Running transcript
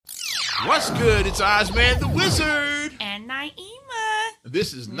What's good? It's Ozman the Wizard. And Naima.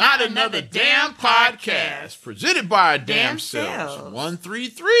 This is Not Another Damn Podcast. Presented by our damn selves.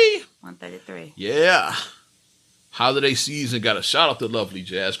 133. 133. Yeah. Holiday season. Got a shout out to lovely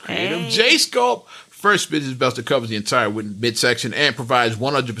jazz creative Hey. J-Scope. First business belt that covers the entire midsection and provides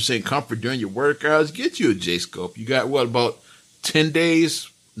 100% comfort during your workouts. Get you a J-Scope. You got, what, about 10 days?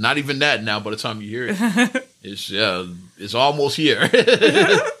 Not even that now by the time you hear it. It's almost here.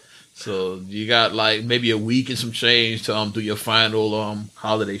 So you got like maybe a week and some change to do your final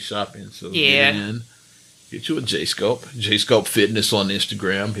holiday shopping. So Yeah. get in, get you a J-Scope. J-Scope Fitness on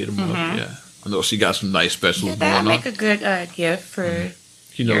Instagram. Hit them up. Yeah, I know she got some nice specials That'll going on. make a good gift for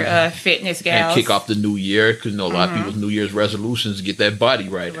You know, your fitness gals. and kick off the new year because a lot of people's New Year's resolutions is get that body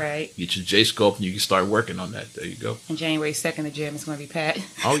right. Right. Get your J-Scope and you can start working on that. There you go. And January 2nd, the gym is going to be packed.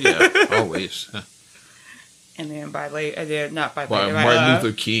 Oh yeah, always. And then by not by Well, later, Martin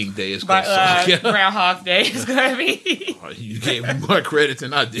Luther King Day is going by to suck. Groundhog Day is going to be. You gave me more credit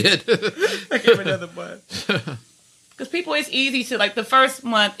than I did. I give another month. Because people, it's easy to, like, the first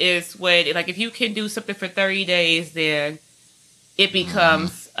month is when, like, if you can do something for 30 days, then it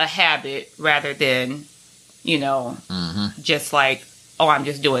becomes a habit rather than, just like, oh, I'm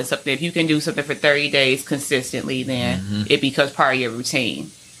just doing something. If you can do something for 30 days consistently, then it becomes part of your routine.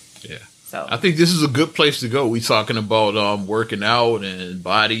 Yeah. So I think this is a good place to go. We talking about working out and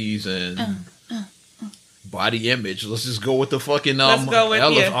bodies and body image. Let's just go with the fucking Let's go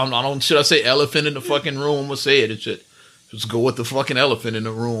with should I say elephant in the fucking room? I'm gonna say it. It should just go with the fucking elephant in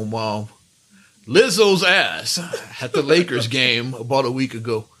the room. Lizzo's ass at the Lakers game about a week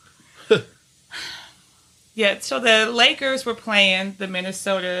ago. yeah, so the Lakers were playing the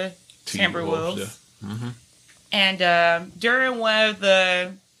Minnesota Timberwolves. Yeah. And during one of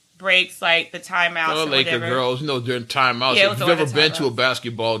the breaks, like the timeouts The or Laker whatever. girls, during timeouts. Yeah, it If was you've over ever the been to a timeouts.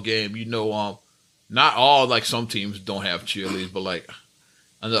 basketball game, not all, like some teams don't have cheerleaders, but like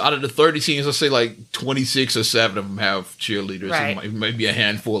out of the 30 teams, let's say like 26 or 7 of them have cheerleaders. Right. And maybe a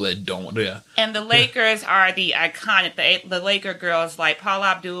handful that don't. Yeah. And the Lakers are the iconic, the Laker girls, like Paula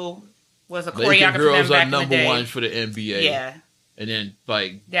Abdul was a Laker choreographer for them girls back are in the number day. one for the NBA. Yeah. And then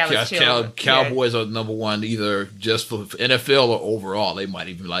like Dallas Children, Cowboys are number one either just for NFL or overall. They might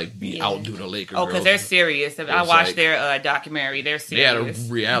even like be Yeah. outdo the Laker Oh, girls. because they're serious. I It's watched like- their documentary. They're They had a serious.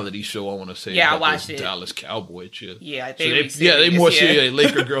 reality show, I want to say. Yeah, I about watched this it. Dallas Cowboy chick. Yeah, So they they were serious, more yeah. serious.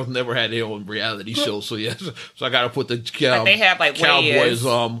 Laker girls never had their own reality show, so yes. So I got to put the they have, like, Cowboys. weigh-ins.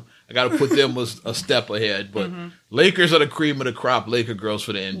 I got to put them a step ahead. But Lakers are the cream of the crop. Laker girls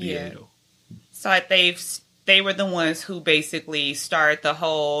for the NBA. Yeah. Though. So like they were the ones who basically started the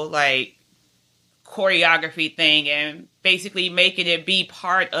whole like choreography thing and basically making it be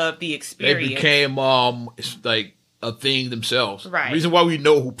part of the They experience. became it's like a thing themselves. Right. The reason why we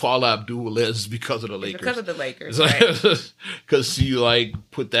know who Paula Abdul is because of the Lakers. because of the Lakers, right? Because she like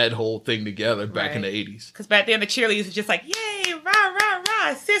put that whole thing together back in the Right. 80s. Because back then the cheerleaders were just like, yay, rah, rah,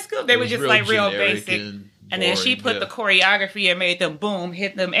 rah, Cisco. They It were was just like real generic basic. And then she boring, put the choreography and made them boom,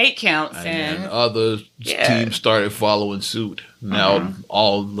 hit them 8 counts. and And other Yeah. teams started following suit. Now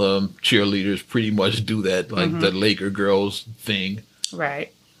all the cheerleaders pretty much do that, like the Laker girls thing.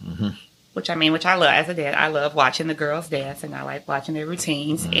 right. Which I love as a dad. I love watching the girls dance and I like watching their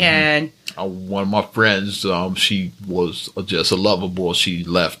routines. And One of my friends, she was just a lover boy. She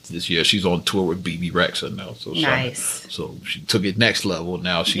left this year. She's on tour with BB Rexa now. So nice. So she took it next level.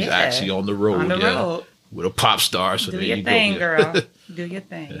 Now she's Yeah. actually on the road. On the road. With a pop star. So Do there your you thing, go. girl. Do your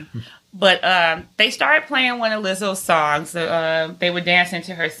thing. But they started playing one of Lizzo's songs. They were dancing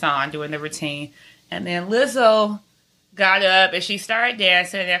to her song, doing the routine. And then Lizzo got up and she started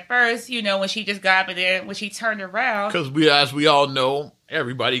dancing. And at first, when she just got up and then when she turned around. Because as we all know,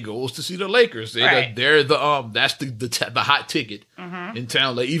 everybody goes to see the Lakers. Right. They're that's the hot ticket in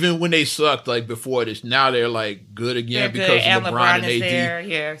town. Like even when they sucked like before this, now they're like good again They're because good. of And LeBron and is AD. there.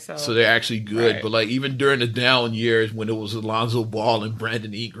 Yeah, So they're actually good. Right. But like even during the down years when it was Alonzo Ball and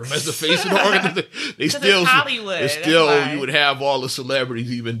Brandon Ingram as the face of the organization, it's Hollywood, It's that's still why. you would have all the celebrities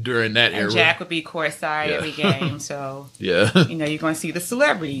even during that era. And Jack would be courtside Yeah. every game. So, Yeah. you're going to see the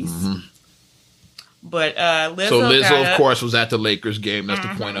celebrities. But Lizzo, So Lizzo, got of up. course, was at the Lakers game. That's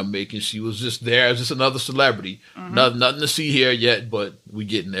the point I'm making. She was just there as just another celebrity. Nothing to see here yet, but we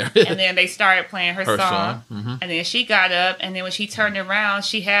getting there. And then they started playing her Her song. song. And then she got up, and then when she turned around,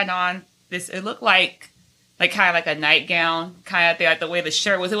 she had on this, it looked like kind of like a nightgown, kind of like the way the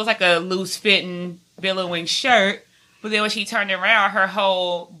shirt was. It was like a loose-fitting, billowing shirt. But then when she turned around, her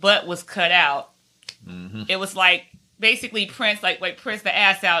whole butt was cut out. It was like basically Prince, like Prince the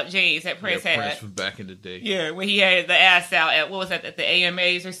ass out J's that Prince had. Prince from back in the day. Yeah, when he had the ass out at, what was that, at the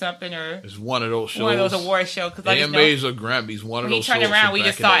AMAs or something, or it's one of those shows. One of those award shows. Cause AMAs or Grammys, one of those shows. He turned around, we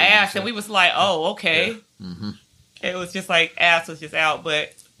just saw ass, and we was like, oh, okay. Yeah. Mm-hmm. It was just like ass was just out,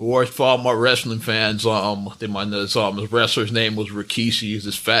 but. Or for all my wrestling fans, they might know his wrestler's name was Rikishi. He's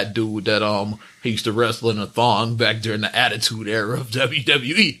this fat dude that he used to wrestle in a thong back during the Attitude Era of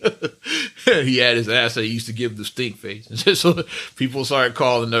WWE. He had his ass that he used to give the stink face. So people started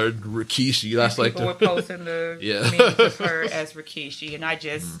calling her Rikishi. That's like people were posting the memes of her as Rikishi, and I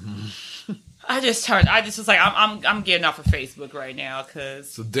just. Mm-hmm. I just was like, I'm getting off of Facebook right now because.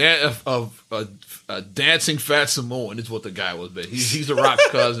 So dancing fat Samoan is what the guy was, but he's the Rock's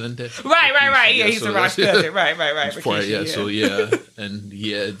cousin. Right. Yeah, he's the Rock's cousin. Right. Rikishi, So and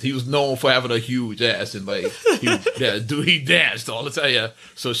he was known for having a huge ass, and like he danced all the time. Yeah,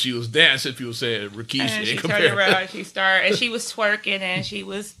 so she was dancing. People saying Rikishi. And she turned around, and she was twerking, and she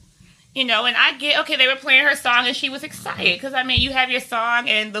was. And I get, okay, they were playing her song, and she was excited. Because, you have your song,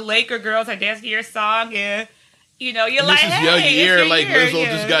 and the Laker girls are dancing to your song, and, you're like, hey, this is your year. Like, year, Lizzo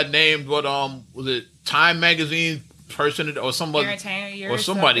just got named, was it Time Magazine person, or somebody? Entertainer or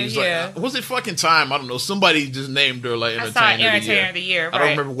somebody's like, was it fucking Time? I don't know. Somebody just named her, like, Entertainer of the Year. Right. I don't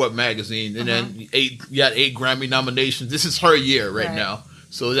remember what magazine. And then you got 8 Grammy nominations. This is her year right now.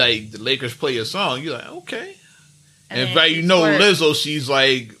 So, like, the Lakers play a song. You're like, okay. And Lizzo, she's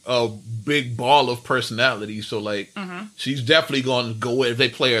like a big ball of personality. So, like, she's definitely going to go with it. If they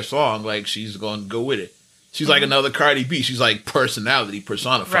play her song, like, she's going to go with it. She's like another Cardi B. She's like personality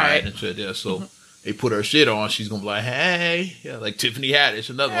personified and shit. Yeah, so they put her shit on. She's going to be like, hey. Yeah, like Tiffany Haddish,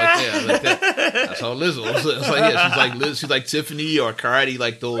 another like that. That's how Lizzo is. It's like, she's like Liz. She's like Tiffany or Cardi,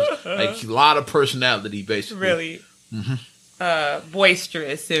 like those. Like, a lot of personality, basically. Really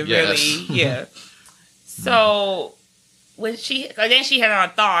boisterous and really, So... then she had on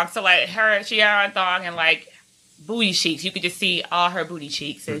thong, so like she had on thong and like booty cheeks. You could just see all her booty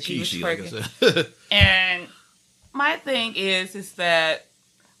cheeks, and she was twerking. Like and my thing is that,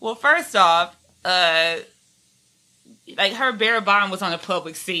 well, first off, like her bare bottom was on a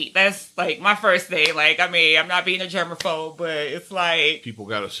public seat. That's like my first thing. Like, I'm not being a germaphobe, but it's like people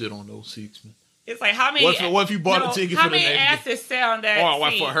gotta sit on those seats, man. It's like, how many? What if you bought a ticket for the next? How many asses sit on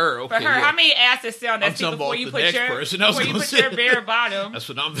that seat? For her. Okay, for her, how many asses sit on that seat before you put your bare bottom? That's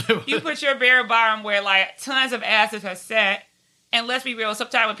what I'm doing. You put your bare bottom where like tons of asses are set. And let's be real,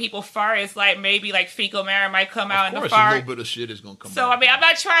 sometimes when people fart, it's like maybe like fecal matter might come out in the fart. Of course, a little bit of shit is gonna come out. So I'm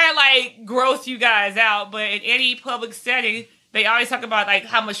not trying to like gross you guys out, but in any public setting, they always talk about like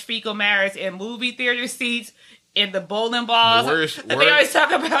how much fecal matter is in movie theater seats. In the bowling balls, they always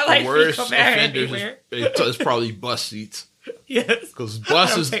talk about like fecal matter everywhere. It's probably bus seats. Yes, because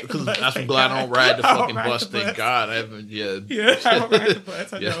buses. Because I'm glad I don't ride the fucking bus. Thank God, I haven't. Yeah, I don't ride the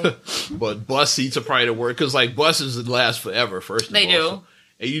bus. I know. But bus seats are probably the worst because like buses last forever. First of all, they do. So,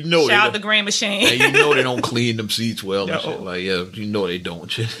 and you know, shout out the Green Machine. And you know they don't clean them seats well. No. And shit. Like you know they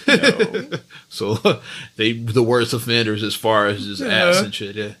don't. No. So they the worst offenders as far as just ass and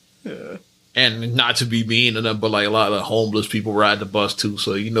shit. Yeah. And not to be mean to them, but like a lot of homeless people ride the bus too,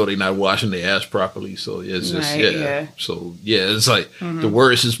 so you know they're not washing their ass properly. So it's just So it's like the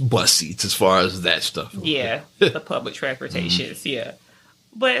worst is bus seats as far as that stuff. Yeah, the public transportations. Yeah,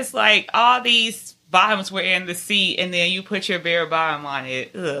 but it's like all these bottoms were in the seat, and then you put your bare bottom on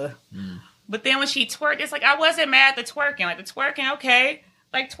it. Ugh. But then when she twerked, it's like I wasn't mad at the twerking. Like the twerking, okay.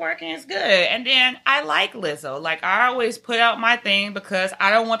 Like, twerking is good. And then I like Lizzo. Like, I always put out my thing because I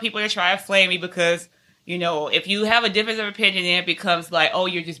don't want people to try to flame me because, if you have a difference of opinion, then it becomes like, oh,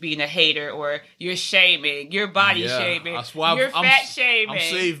 you're just being a hater or you're shaming, you're body shaming, you're fat shaming. I'm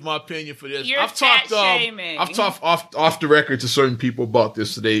saving my opinion for this. I've talked off the record to certain people about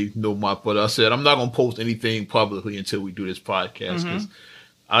this today. But I said I'm not going to post anything publicly until we do this podcast because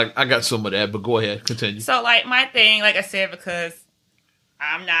I got some of that. But go ahead, continue. So, like, my thing, like I said, because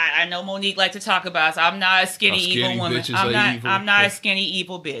I know Monique like to talk about, so I'm not a skinny evil woman. I'm not a skinny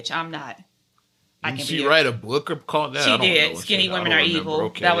evil bitch. I'm not. Did she write a book called that? She did. Skinny Women Are Evil.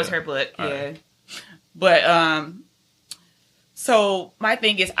 Okay, that was her book. Yeah. Right. But so my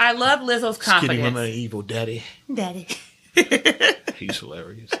thing is, I love Lizzo's confidence. Skinny Women Are Evil, Daddy. He's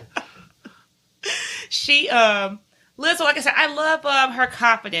hilarious. She Lizzo, like I said, I love her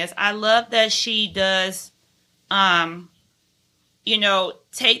confidence. I love that she does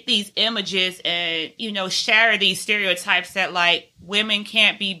take these images and, shatter these stereotypes that, like, women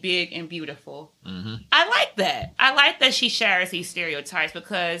can't be big and beautiful. Mm-hmm. I like that. I like that she shatters these stereotypes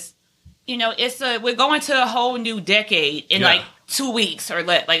because, we're going to a whole new decade in, like, 2 weeks or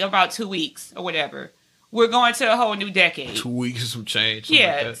about 2 weeks or whatever, we're going to a whole new decade. 2 weeks and some change.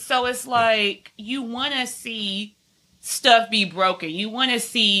 Yeah. Like that. So it's like you want to see stuff be broken. You want to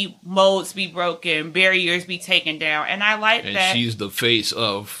see molds be broken, barriers be taken down. And I like and that. she's the face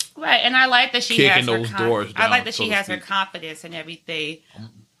of Right. And I like that she has kicking those doors down. I like that so she to has her speak. confidence and everything.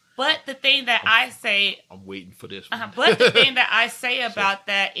 But the thing that I say, I'm waiting for this one. but the thing that I say about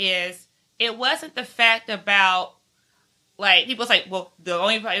that is, it wasn't the fact about, like, people's like, well, the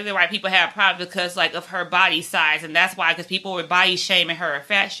only reason why people have problems because, like, of her body size, and that's why, because people were body shaming her or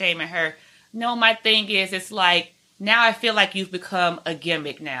fat shaming her. No, my thing is, it's like, now I feel like you've become a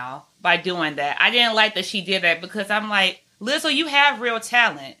gimmick now by doing that. I didn't like that she did that because I'm like, Lizzo, you have real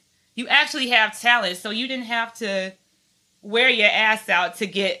talent. You actually have talent, so you didn't have to wear your ass out to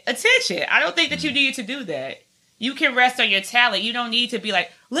get attention. I don't think that you needed to do that. You can rest on your talent. You don't need to be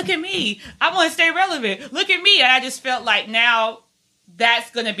like, look at me. I want to stay relevant. Look at me. And I just felt like now that's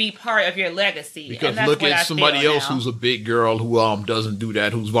going to be part of your legacy. Because and that's look what at I somebody feel else now. who's a big girl who doesn't do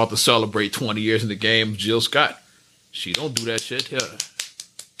that, who's about to celebrate 20 years in the game, Jill Scott. She don't do that shit. Yeah.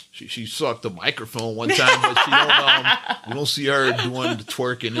 She sucked the microphone one time, but she don't. We don't see her doing the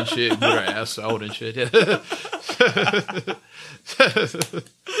twerking and shit with her ass out and shit.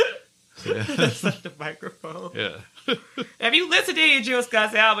 Suck the microphone. Yeah. If you listen to your Jill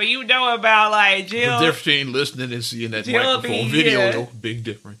Scott's album, you know about like Jill. The difference between listening and seeing that Jill microphone be- video, yeah. though, big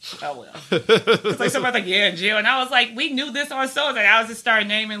difference. Oh well. It's like somebody's like, yeah, Jill, and I was like, we knew this on so that I was just starting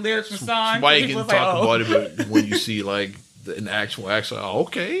naming lyrics from songs. Somebody and can people talk was like, about it, but when you see like an actual accent,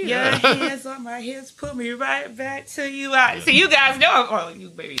 okay, Your hands on my hips, put me right back to you. See, you guys know, well,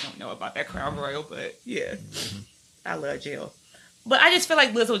 you maybe don't know about that Crown Royal, but yeah, I love Jill. But I just feel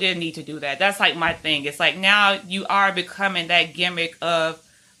like Lizzo didn't need to do that. That's like my thing. It's like now you are becoming that gimmick of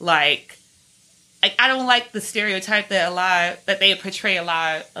like I don't like the stereotype that they portray a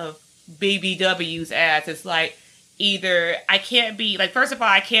lot of BBWs as. It's like either I can't be like, first of all,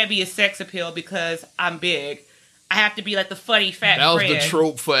 I can't be a sex appeal because I'm big. I have to be like the funny fat that was friend. the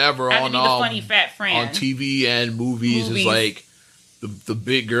trope forever I have on to be the funny fat friend. on TV and movies. It's like the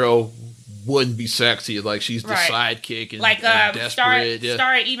big girl wouldn't be sexy. Like she's the Right. sidekick and, Like and desperate.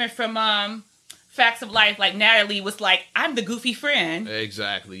 started even from Facts of Life. Like Natalie was like, I'm the goofy friend.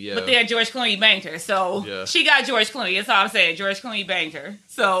 Exactly. Yeah. But then George Clooney banged her. So Yeah. she got George Clooney. That's all I'm saying. George Clooney banged her.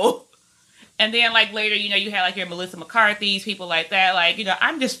 So, and then like later, you had like your Melissa McCarthy's, people like that. Like,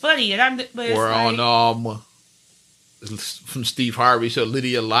 I'm just funny. And but it's or like, on from Steve Harvey, so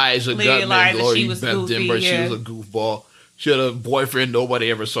Lydia Liza Gutman, Liza, Glory she was Beth goofy, Denver, she yeah. was a goofball. She had a boyfriend nobody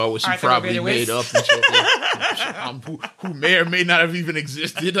ever saw, which she Arthur probably Rabinowitz. made up. And stuff. Who may or may not have even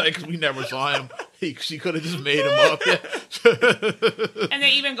existed. Like, 'cause we never saw him. She could have just made him up. And then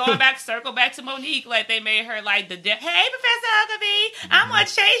even circle back to Monique, like they made her like hey, Professor Huckabee, I'm gonna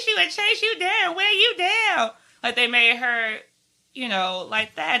chase you and chase you down, wear you down. Like they made her,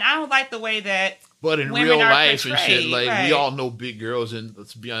 like that. And I don't like the way that. But in Women real are life and shit, portrayed, like right. we all know big girls, and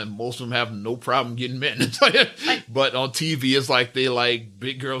let's be honest, most of them have no problem getting men. But on TV, it's like they like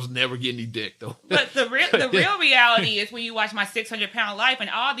big girls never get any dick though. But the real reality is when you watch My 600-Pound Life, and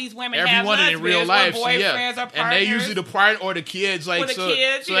all these women have Everyone husbands in real life, or boyfriends or partners. and they usually the part or the kids, like Or the so,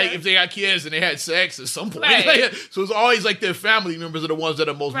 kids, so like yeah. if they got kids and they had sex at some point, Right. so it's always like their family members are the ones that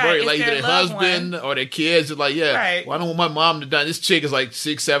are most Right, worried, it's like their their loved husband or their kids. Are like, Right. well, I don't want my mom to die. This chick is like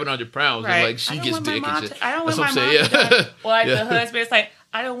 600-700 pounds, and like she gets dick and shit. I don't That's want what my I'm mom saying. to die. Or like Yeah. the husband's like,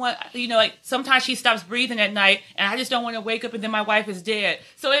 I don't want, like sometimes she stops breathing at night, and I just don't want to wake up and then my wife is dead.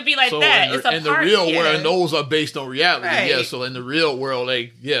 So it'd be like that. In the real yeah. world, and those are based on reality. Right. Yeah. So in the real world,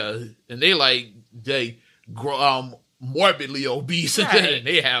 like and they grow morbidly obese, Right. and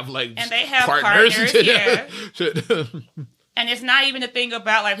they have like And they have partners. partners, yeah. Shit. And it's not even a thing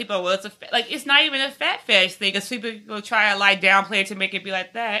about like people. Well, it's not even a fat fetish thing. Because people try to like downplay it to make it be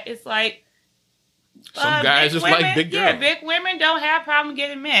like that. It's like Some guys big just like big girls. Yeah, big women don't have problem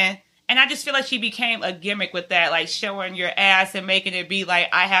getting men. And I just feel like she became a gimmick with that, like showing your ass and making it be like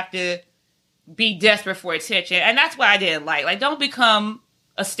I have to be desperate for attention. And that's what I didn't like. Like, don't become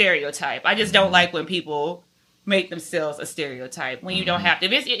a stereotype. I just don't like when people make themselves a stereotype when you don't have to.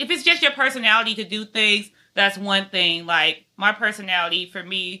 If it's just your personality to do things, that's one thing. Like, my personality, for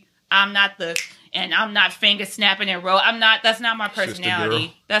me, I'm not finger snapping and roll. That's not my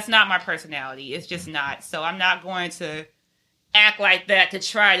personality. That's not my personality. It's just not. So I'm not going to act like that to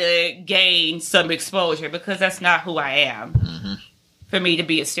try to gain some exposure because that's not who I am. Mm-hmm. For me to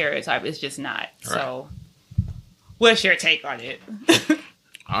be a stereotype, it's just not. Right. So what's your take on it?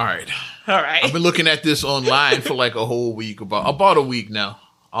 All right. All right. I've been looking at this online for like a whole week, about a week now,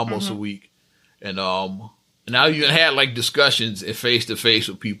 almost Mm-hmm. a week, and Now you had like discussions face to face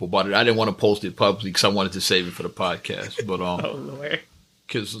with people about it. I didn't want to post it publicly because I wanted to save it for the podcast. But oh Lord,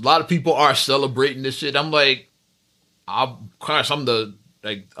 because a lot of people are celebrating this shit. I'm like, I'm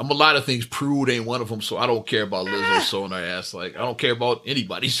a lot of things. Prude ain't one of them, so I don't care about Lizzo showing her ass. Like I don't care about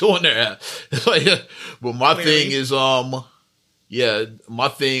anybody showing their ass. Like, but my thing is, my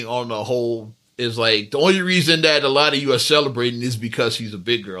thing on the whole is like the only reason that a lot of you are celebrating is because she's a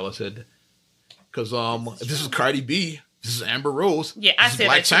big girl. I said. Because this is Cardi B, this is Amber Rose, I this said is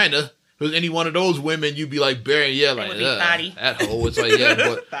Black China. If it was any one of those women, you'd be like burying, like that hoe. It's like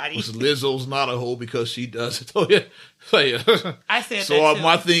but Lizzo's not a hoe because she does it. So I said so. That too.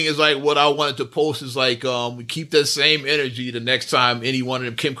 My thing is like what I wanted to post is like we keep that same energy the next time any one of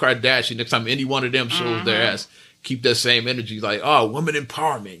them, Kim Kardashian, next time any one of them shows their ass. Keep that same energy, like, women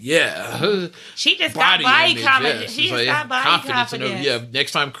empowerment, yeah. She just got body confidence. She just got body confidence. Yeah,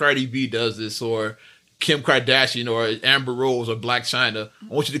 next time Cardi B does this, or Kim Kardashian, or Amber Rose, or Black China, I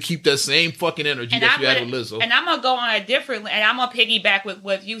want you to keep that same fucking energy that you had with Lizzo. And I'm gonna go on a different, and I'm gonna piggyback with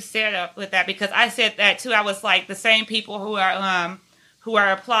what you said with that because I said that too. I was like the same people who are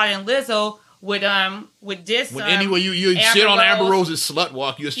applauding Lizzo would diss. Anyway, you shit on Amber Rose's slut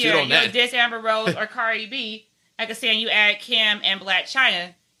walk. You shit on that. Diss Amber Rose or Cardi B. Like I said, you add Kim and Black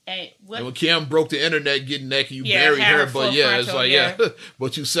China. And when Kim broke the internet getting naked, you buried her. But it's like,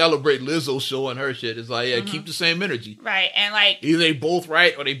 but you celebrate Lizzo showing her shit. It's like, keep the same energy. Right. And like, either they both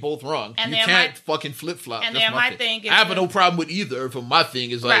right or they both wrong. And you can't fucking flip flop. And then my thing is, I have no problem with either. But my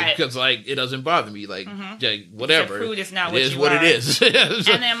thing is like, because like, it doesn't bother me. Like, whatever. Food is not it is what it is.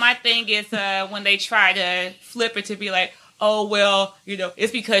 And then my thing is when they try to flip it to be like, oh, well,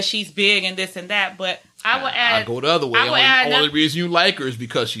 it's because she's big and this and that. But I will add. I go the other way. The only reason you like her is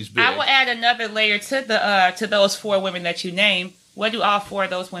because she's big. I will add another layer to those 4 women that you named. What do all 4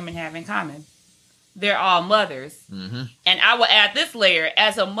 of those women have in common? They're all mothers. Mm-hmm. And I will add this layer.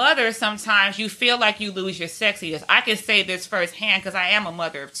 As a mother, sometimes you feel like you lose your sexiness. I can say this firsthand because I am a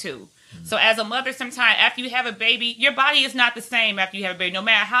mother of 2. Mm-hmm. So as a mother, sometimes after you have a baby, your body is not the same after you have a baby. No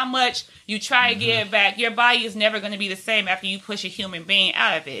matter how much you try to get it back, your body is never going to be the same after you push a human being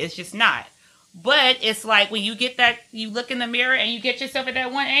out of it. It's just not. But it's like when you get that, you look in the mirror and you get yourself at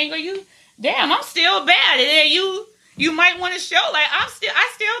that one angle, I'm still bad. And then you might want to show like, I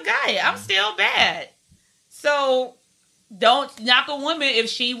still got it. I'm still bad. So don't knock a woman if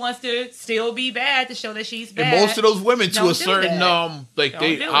she wants to still be bad to show that she's bad. And most of those women to a certain,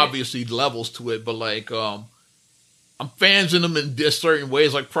 they obviously levels to it, but like, I'm fans in them in certain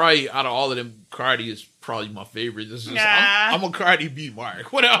ways. Like probably out of all of them, Cardi is probably my favorite. This is, I'm a Cardi B mark.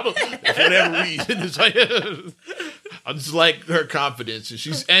 For whatever reason, it's like I just like her confidence, and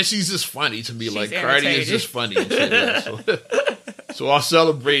she's just funny to me. She's like Cardi is just funny. And shit, yeah. So I'll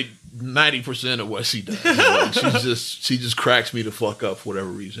celebrate 90% of what she does. Like, she just cracks me the fuck up for whatever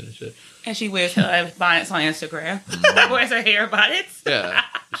reason and shit. And she wears her bonnets on Instagram. Wears her hair bonnets. Yeah.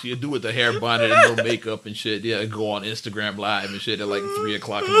 She'll do with the hair bonnet and no makeup and shit. Yeah, go on Instagram Live and shit at like 3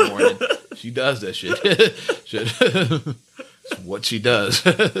 o'clock in the morning. She does that shit. It's what she does.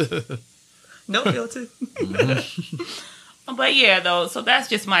 No filter. Mm-hmm. But yeah, though, so that's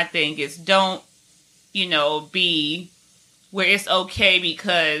just my thing is don't, be where it's okay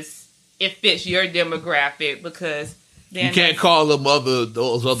because it fits your demographic because then you can't call them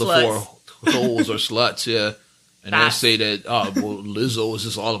those other sluts. 4 hoes or sluts, yeah. And then say that, Lizzo is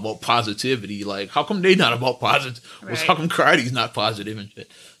just all about positivity. Like, how come they not about positive? Right. How come Cardi's not positive and shit?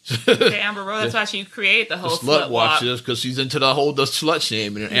 Amber Rose, that's why she created the whole slut walk. Because she's into the slut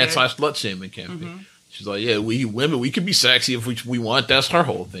shaming and anti-slut shaming campaign. Mm-hmm. She's like, yeah, we women, we can be sexy if we want. That's her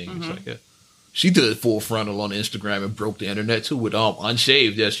whole thing. Mm-hmm. It's like, yeah. She did it full frontal on Instagram and broke the internet too with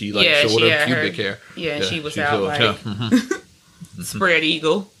unshaved. Yeah, she showed her pubic hair. Yeah, and she was out like spread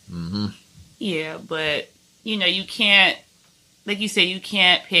eagle. Mm-hmm. Yeah, but you can't, like you said, you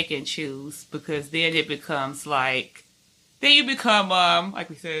can't pick and choose because then it becomes like, then you become like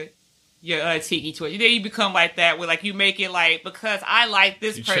we said, tiki torch. Then you become like that where like you make it like because I like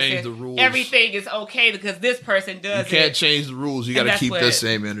this person, change the rules. Everything is okay because this person does. You can't change the rules. You got to keep that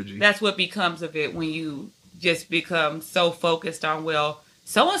same energy. That's what becomes of it when you just become so focused on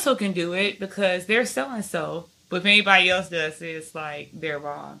so and so can do it because they're so and so, but if anybody else does it, it's like they're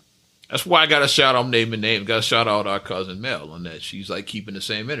wrong. That's why I got to shout out naming names. Got to shout out our cousin Mel on that. She's like keeping the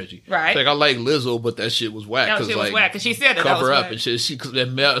same energy. Right. Like I like Lizzo, but that shit was whack. That shit was whack because she said it. Cover up and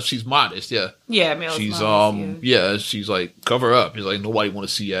shit. Mel, she's modest. Yeah. Yeah, Mel's she's modest, she's like cover up. She's like nobody want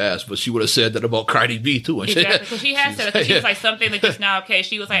to see your ass, but she would have said that about Cardi B too. And exactly. Because she has said it. She was like something that's just not okay.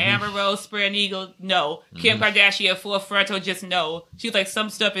 She was like Amber Rose, spread eagle, no. Kim Kardashian, full frontal, just no. She was like some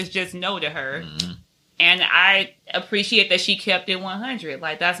stuff is just no to her. Mm-hmm. And I appreciate that she kept it 100.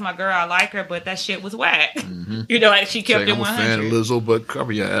 Like, that's my girl. I like her, but that shit was whack. Mm-hmm. You know, like, she kept it 100. I'm a fan of Lizzo, but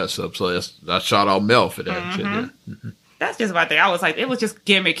cover your ass up. So I shout out Mel for that shit. Yeah. Mm-hmm. That's just my thing. I was like, it was just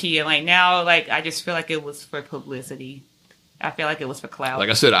gimmicky. And, like, now, like, I just feel like it was for publicity. I feel like it was for clout.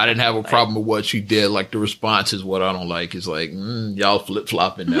 Like I said, I didn't have a problem with what she did. Like, the response is what I don't like. It's like, y'all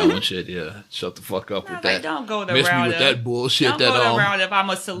flip-flopping now and shit. Yeah, shut the fuck up with that. Don't go the Miss round me with that bullshit. Don't go the round if I'm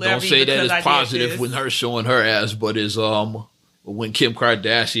a celebrity. Don't say that it's positive when her showing her ass, but it's when Kim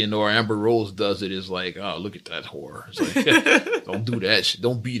Kardashian or Amber Rose does it, it's like, oh, look at that whore. It's like, don't do that shit.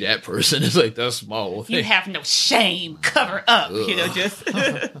 Don't be that person. It's like, that's my whole thing. You have no shame. Cover up. You know, just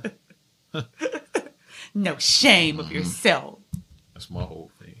no shame of yourself. That's my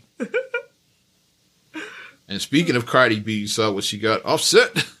whole thing. And speaking of Cardi B, you saw what she got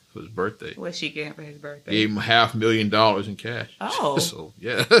Offset for his birthday. What's she getting for his birthday? Gave him $500,000 in cash. Oh. So,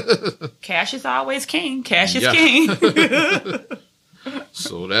 yeah. Cash is always king. Cash is king.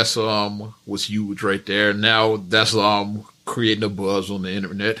 So that's what's huge right there. Now that's creating a buzz on the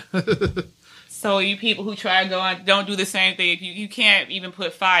internet. So you people who try to go on, don't do the same thing. You can't even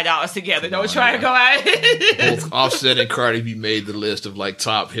put $5 together. Don't try to go out. Both Offset and Cardi B made the list of like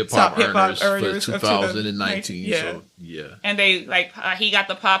top hip hop earners for 2019. Yeah. So yeah. And they like he got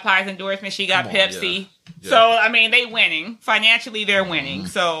the Popeyes endorsement. She got Pepsi. Yeah. So I mean, they winning financially. They're winning. Mm-hmm.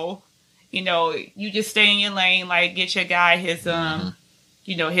 So you know, you just stay in your lane. Like get your guy his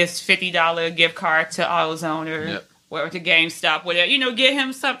you know, his $50 gift card to AutoZone or. Or to GameStop, whatever. You know, get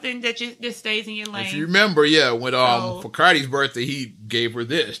him something that just stays in your lane. If you remember, when for Cardi's birthday, he gave her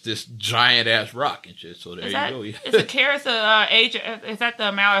this giant ass rock and shit. So there you go. Yeah. Is the carats age? Is that the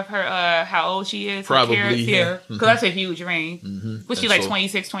amount of her how old she is? Probably. Yeah. Because that's a huge ring. Mm-hmm. Was she like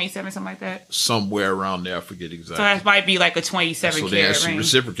 26, 27, something like that? somewhere around there. I forget exactly. So that might be like a 27 carat ring.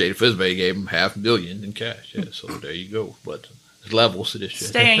 Reciprocated. Fizbay gave him $500,000 in cash. Yeah, so there you go. But there's levels to this shit.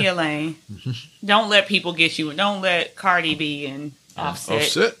 Stay in your lane. Don't let people get you. Don't let Cardi B and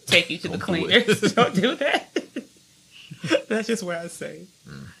Offset take you to the cleaners. Don't do that. That's just what I say.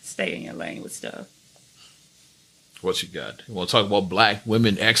 Stay in your lane with stuff. What you got? You want to talk about black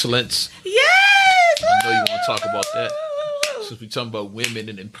women excellence? Yes! I know you want to talk about that. Since we're talking about women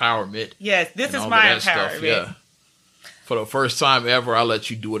and empowerment. Yes, this is my empowerment. Stuff, yeah. For the first time ever, I'll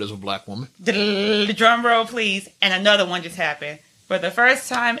let you do it as a black woman. The drum roll, please. And another one just happened. For the first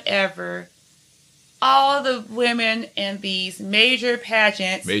time ever, all the women in these major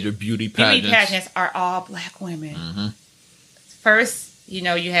pageants, beauty pageants are all black women. Mm-hmm. First, you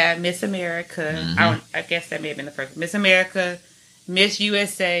know, you have Miss America. Mm-hmm. I guess that may have been the first. Miss America, Miss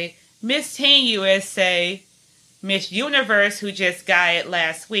USA, Miss Teen USA, Miss Universe, who just got it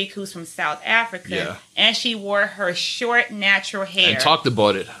last week, who's from South Africa. Yeah. And she wore her short, natural hair. And talked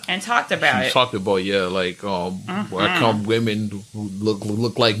about it. Talked about, like, where come women who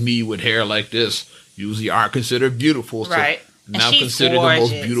look like me with hair like this usually aren't considered beautiful. So right. Now considered the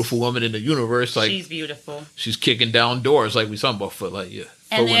most beautiful woman in the universe. Like, she's beautiful. She's kicking down doors like we talking about for like, yeah.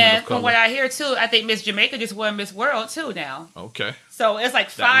 And then from what I hear too, I think Miss Jamaica just won Miss World too now. Okay. So it's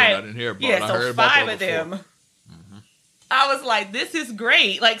like five. I didn't hear about. Yeah, so five of them. Mm-hmm. I was like, this is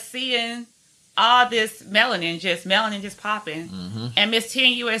great. Like seeing all this melanin just popping. Mm-hmm. And Miss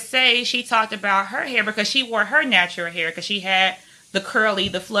Teen USA, she talked about her hair because she wore her natural hair because she had the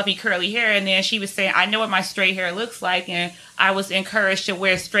fluffy curly hair. And then she was saying, I know what my straight hair looks like. And I was encouraged to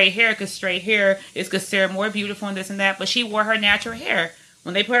wear straight hair because straight hair is considered more beautiful and this and that. But she wore her natural hair.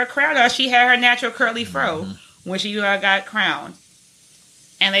 When they put her crown on, she had her natural curly fro when she got crowned.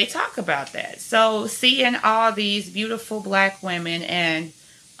 And they talk about that. So seeing all these beautiful black women, and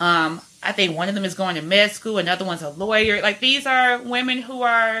I think one of them is going to med school, another one's a lawyer. Like, these are women who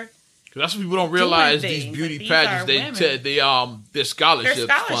are... Because that's what people don't realize. These beauty pageants, they're scholarship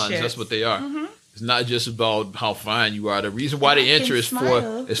funds. That's what they are. Mm-hmm. It's not just about how fine you are. The reason why they enter is for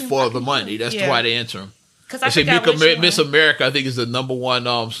the money. That's why they enter them. Because I say Miss America, I think, is the number one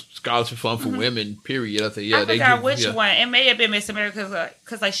scholarship fund for women. Period. I think. I forgot which one. It may have been Miss America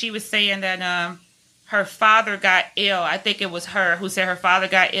because like she was saying that her father got ill. I think it was her who said her father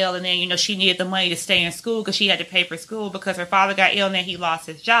got ill, and then she needed the money to stay in school because she had to pay for school because her father got ill and then he lost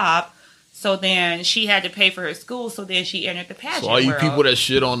his job. So then she had to pay for her school. So then she entered the pageant. So all you people that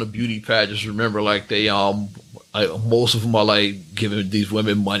shit on the beauty pageants, remember, like they most of them are like giving these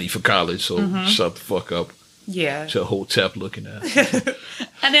women money for college. So shut the fuck up. Yeah. It's a Hotep looking at.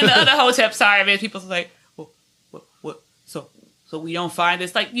 And then the other Hotep side of it, people's like, what? So we don't find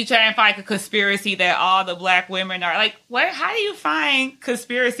this. Like, you try and find a conspiracy that all the black women are like, what? How do you find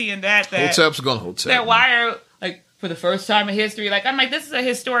conspiracy in that? Hotep's gonna Hotep. That why are like for the first time in history. Like, I'm like, this is a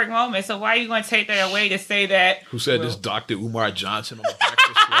historic moment, so why are you going to take that away to say that? Who said this? Dr. Umar Johnson on the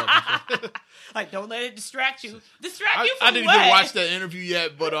Breakfast Club. Like, don't let it distract you. Distract you from I didn't what? even watch that interview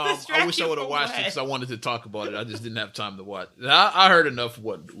yet, but I wish I would have watched it what? because I wanted to talk about it. I just didn't have time to watch. I heard enough of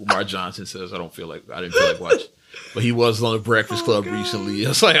what Umar Johnson says. I didn't feel like watching. But he was on the Breakfast Club recently.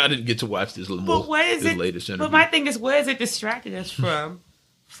 It's like I didn't get to watch this latest interview. But my thing is, what is it distracted us from?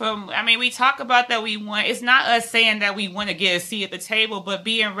 I mean, we talk about that we want. It's not us saying that we want to get a seat at the table, but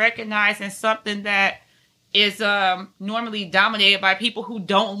being recognized in something that is normally dominated by people who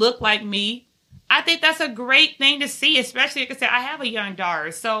don't look like me. I think that's a great thing to see, especially like I said, I have a young daughter.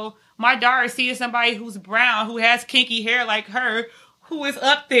 So my daughter sees somebody who's brown, who has kinky hair like her, who is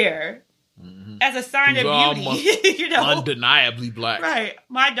up there as a sign of beauty. You know, undeniably black. Right.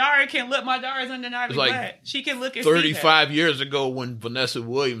 My daughter is undeniably black. She can look at 35 years ago when Vanessa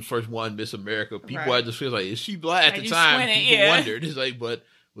Williams first won Miss America, people had to feel like, is she black? At the time, people wondered. It's like, but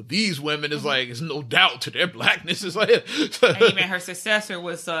with these women, it's like, it's no doubt to their blackness. It's like, and even her successor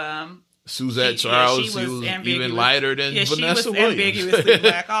was Suzette Charles. She was even lighter than Vanessa Williams. Ambiguously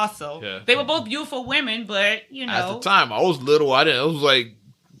black also. Yeah. They were both beautiful women, but you know, at the time I was little. I was like,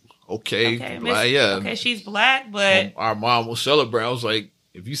 okay, she's black, but our mom was celebrating. I was like,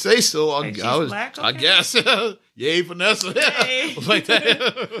 if you say so, I guess. Yay, Vanessa. Hey. I was like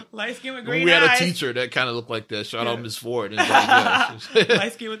that. Light skin with green eyes. We had a teacher that kind of looked like that. Shout out Miss Ford. And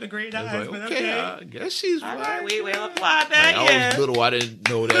Light skin with the green eyes. Like, okay, I guess she's black. Right, we will apply that. Like, I was little. I didn't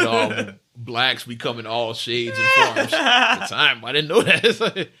know that blacks become in all shades and forms. At the time, I didn't know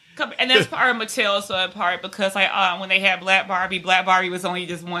that. And that's part of Mattel's part because when they had Black Barbie was only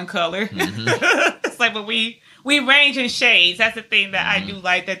just one color. It's like, but we range in shades. That's the thing that I do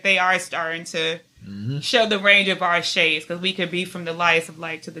like, that they are starting to show the range of our shades, because we could be from the lightest of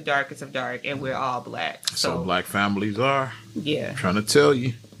light to the darkest of dark, and we're all black. So black families are. Yeah. I'm trying to tell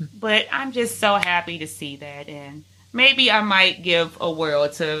you. But I'm just so happy to see that, and maybe I might give a whirl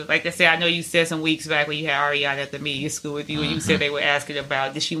to, like I said, I know you said some weeks back when you had Ariana at the media school with you, and you said they were asking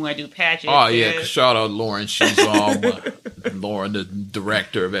about, did she want to do pageants? Oh, yeah. Shout out Lauren. She's Lauren, the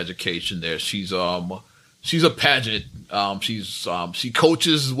director of education there. She's a pageant. She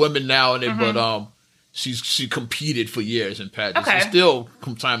coaches women now and then, but she competed for years in pageants. Okay. And still,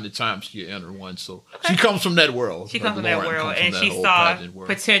 from time to time, she entered one. So she comes from that world. She comes from that world, and she saw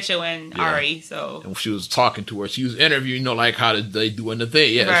potential in Ari. So, and she was talking to her. She was interviewing, like how did they do in the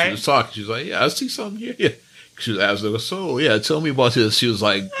thing? Yeah, right. She was talking. She was like, "Yeah, I see something here." Yeah. She was asking her, "So, yeah, tell me about this." She was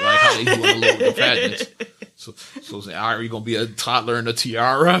like how they do in the pageants. So Ari gonna be a toddler in a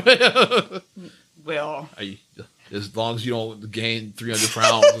tiara? Well, as long as you don't gain 300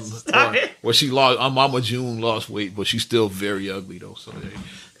 pounds. or she lost. Mama June lost weight, but she's still very ugly, though. So,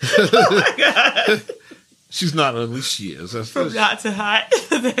 oh my God. She's not ugly. She is. From Not to Hot,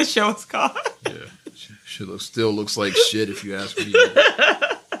 that show is called. Yeah. She still looks like shit, if you ask me.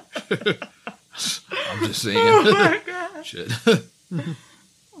 I'm just saying. Oh my God. Shit.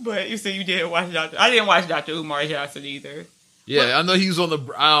 But you said you didn't watch I didn't watch Dr. Umar Johnson either. Yeah, I know he was on the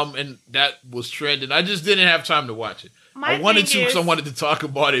and that was trending. I just didn't have time to watch it. I wanted to because I wanted to talk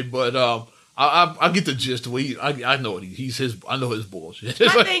about it, but I get the gist. I know I know his bullshit.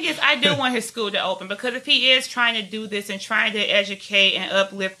 My thing is, I do want his school to open, because if he is trying to do this and trying to educate and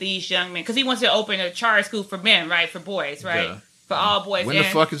uplift these young men, because he wants to open a charter school for men, right, for boys, right, yeah. For all boys. When the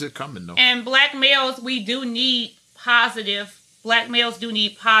fuck is it coming though? And black males, we do need positive. Black males do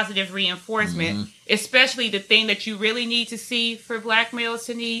need positive reinforcement, especially the thing that you really need to see for black males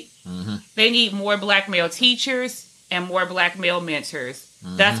to need. They need more black male teachers and more black male mentors.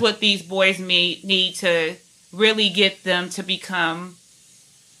 That's what these boys need to really get them to become,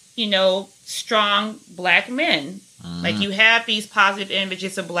 strong black men. Like, you have these positive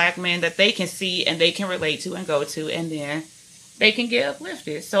images of black men that they can see and they can relate to and go to, and then they can get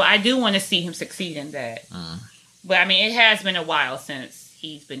uplifted. So I do want to see him succeed in that. But, I mean, it has been a while since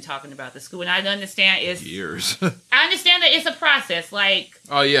he's been talking about the school. And I understand years. I understand that it's a process. Like,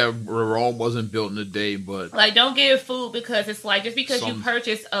 oh, yeah, Rome wasn't built in a day, but... Like, don't get fooled, because it's like, just because you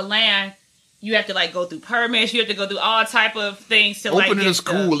purchase a land, you have to, go through permits. You have to go through all type of things to, opening a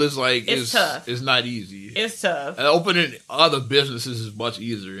school is, it's tough. It's not easy. It's tough. And opening other businesses is much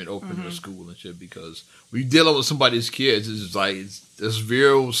easier than opening a school and shit, because when you're dealing with somebody's kids, it's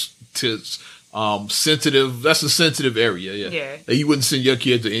real sensitive. That's a sensitive area. Yeah. Like, you wouldn't send your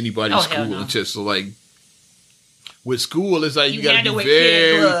kid to anybody's school and shit. So with school, it's like you got to be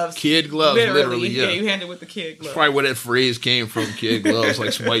very kid gloves. Literally, yeah. You handle with the kid gloves. That's probably where that phrase came from. Kid gloves,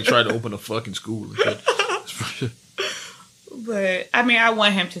 like somebody tried to open a fucking school and shit. But I mean, I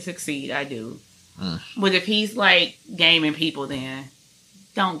want him to succeed. I do. But if he's like gaming people, then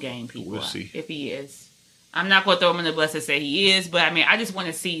don't game people. We'll see. If he is. I'm not going to throw him in the bus and say he is, but I mean, I just want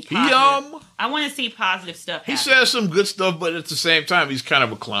to see positive. I want to see positive stuff happen. He says some good stuff, but at the same time, he's kind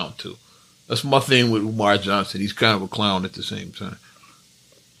of a clown, too. That's my thing with Umar Johnson. He's kind of a clown at the same time.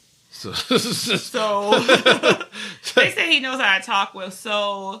 So they say he knows how to talk well,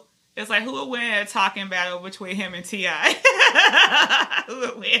 so it's like, who would win a talking battle between him and T.I.? Who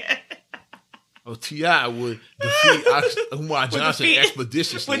would win? Oh, T.I. would defeat Umar Johnson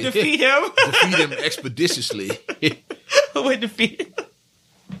expeditiously. Would defeat him? Defeat him expeditiously. Who would defeat him?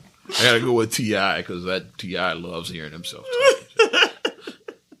 I gotta go with T.I. because that T.I. loves hearing himself talking.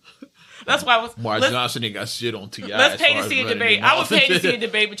 That's why Umar Johnson ain't got shit on T.I. Let's pay to see a debate. I would pay to see a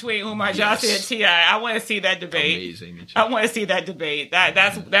debate between Umar Johnson and T.I. I want to see that debate. Amazing. I want to see that debate.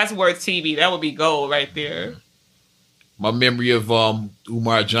 That's worth TV. That would be gold right there. My memory of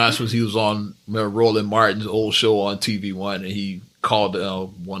Umar Johnson was he was on Roland Martin's old show on TV One, and he called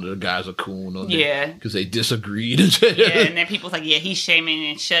one of the guys a coon. Because they disagreed. And then people was like, yeah, he's shaming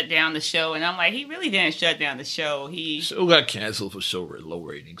and shut down the show. And I'm like, he really didn't shut down the show. He show got canceled for low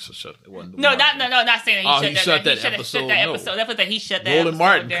ratings. So it wasn't not saying that he shut that episode. That's what he shut that Roland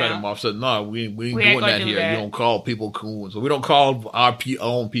Martin down. cut him off. Said, no, we ain't doing that here. You don't call people coons. So we don't call our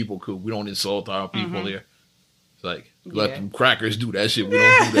own people coons. We don't insult our people here. It's like, let them crackers do that shit. We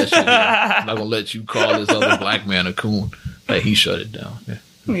don't do that shit. I'm not gonna let you call this other black man a coon. Like he shut it down.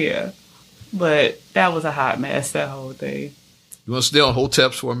 Yeah. But that was a hot mess, that whole thing. You want to stay on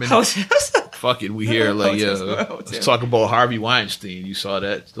Hoteps for a minute? Hoteps? Fuck it, we here. Like, let's talk about Harvey Weinstein. You saw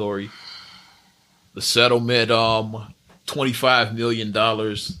that story. The settlement, $25 million,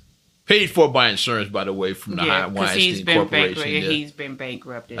 paid for by insurance, by the way, from the Weinstein Corporation. He's been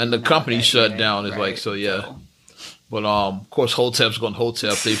bankrupted. And the company shut down. It's like, But, of course, Hotep's going to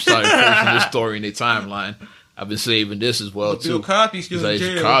Hotep. They've started posting this story in their timeline. I've been saving this as well, too. Bill Cosby's still in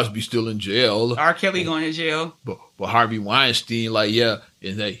jail. Cosby's still in jail. R. Kelly going to jail. But Harvey Weinstein,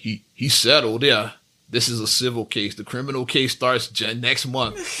 and he settled, This is a civil case. The criminal case starts next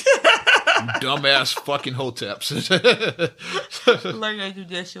month. You dumbass fucking Hoteps. Learn your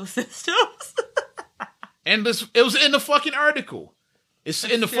judicial systems. And it was in the fucking article. It's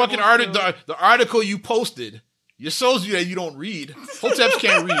in the fucking article. The article you posted. It shows you that you don't read. Hoteps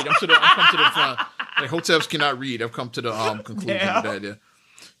can't read. I've come to the front. Like, Hoteps cannot read. I've come to the conclusion of that.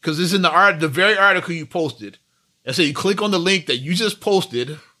 Because it's in the very article you posted. I say you click on the link that you just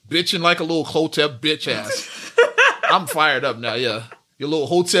posted, bitching like a little Hotep bitch ass. I'm fired up now. Yeah, your little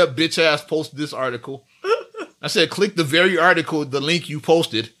Hotep bitch ass posted this article. I said click the very article, the link you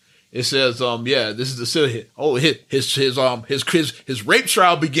posted. It says, this is the his rape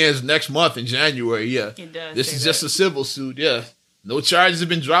trial begins next month in January. Yeah, it does. This is just a civil suit. Yeah, no charges have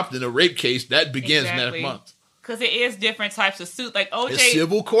been dropped in a rape case that begins next month. Because it is different types of suit. Like OJ, it's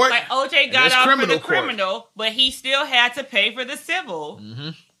civil court. Like OJ got off for the criminal, but he still had to pay for the civil.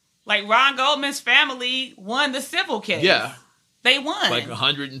 Mm-hmm. Like Ron Goldman's family won the civil case. Yeah, they won like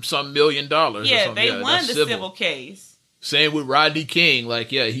 $100 and some million. Yeah, they won the civil case. Same with Rodney King.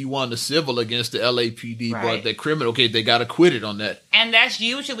 He won the civil against the LAPD, but the criminal case, they got acquitted on that. And that's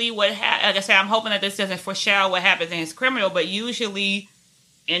usually what happens. Like I said, I'm hoping that this doesn't foreshadow what happens in his criminal, but usually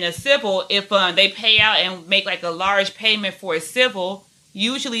in a civil, if they pay out and make like a large payment for a civil,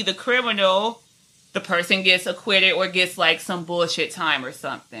 usually the criminal, the person gets acquitted or gets like some bullshit time or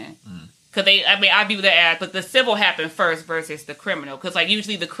something. Because I view that as, but the civil happened first versus the criminal. Because like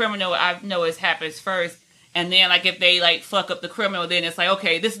usually the criminal, I know it happens first. And then, like, if they, like, fuck up the criminal, then it's like,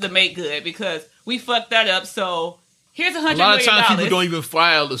 okay, this is the make good because we fucked that up, so here's $100 million. A lot of times people don't even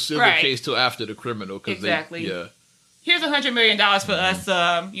file the civil case till after the criminal. Exactly. Here's $100 million for us,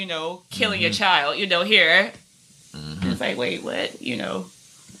 killing your child, here. It's like, wait, what?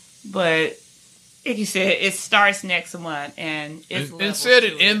 But, like you said, it starts next month, and it's and said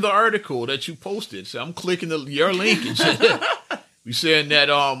it in the article that you posted. So I'm clicking your link and shit. We saying that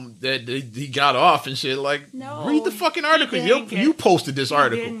that he got off and shit. Like, no, read the fucking article. You posted this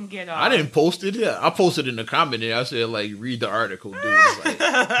article. Didn't get off. I didn't post it. Yeah, I posted in the comment there. I said, like, read the article, dude.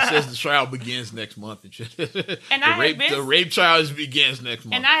 It says the trial begins next month and shit. And the rape trial begins next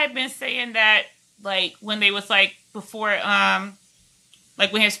month. And I had been saying that, like, when they was like before,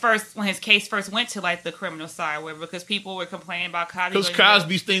 like when his case first went to like the criminal side, where because people were complaining about Cosby. Because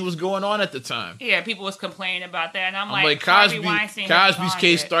Cosby's thing was going on at the time. Yeah, people was complaining about that, and I'm like Cosby's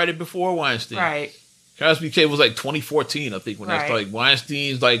case started before Weinstein. Right. Cosby case was like 2014, I think, when that's like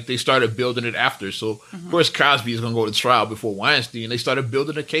Weinstein's like they started building it after. So of course Cosby is gonna go to trial before Weinstein. They started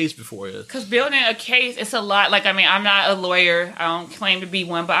building a case before it. Because building a case, it's a lot. Like, I mean, I'm not a lawyer. I don't claim to be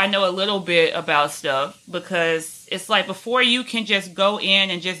one, but I know a little bit about stuff because it's like before you can just go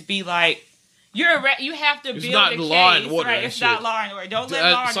in and just be like, you have to build a case. Law and order, right? It's shit. not Law and Order. Don't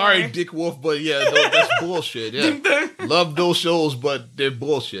let Law and Sorry, Order. Dick Wolf, but yeah, that's bullshit. Yeah, love those shows, but they're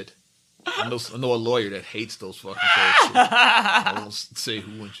bullshit. I know a lawyer that hates those fucking shows. So I won't say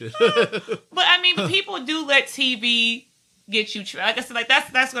who and shit. But I mean, people do let TV get you. Like I said, like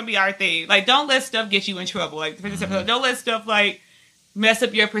that's gonna be our thing. Like, don't let stuff get you in trouble. Like for this episode, don't let stuff like mess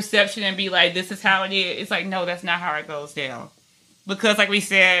up your perception and be like, this is how it is. It's like, no, that's not how it goes down. Because like we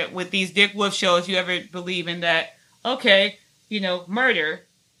said, with these Dick Wolf shows, you ever believe in that, okay, murder,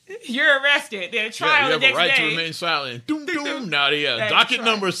 you're arrested. They're trial you the next have a right day. to remain silent. Doom, doom. Now, docket right.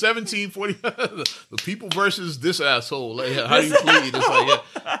 number 1740. The people versus this asshole. Like, how do you plead? It's like,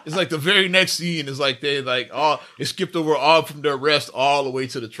 it's like the very next scene is like they it skipped over all from the arrest all the way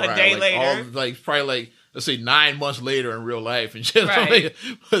to the trial. A day later. Probably like, let's say 9 months later in real life and shit. Right.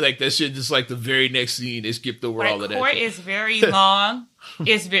 Like that shit, just like the very next scene, they skipped over all of that. Court is very long.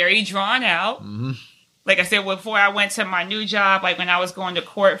 It's very drawn out. Mm-hmm. Like I said, before I went to my new job, like when I was going to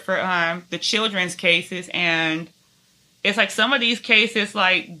court for the children's cases, and it's like some of these cases,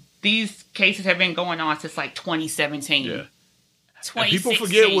 like these cases have been going on since like 2017. Yeah. 2016. People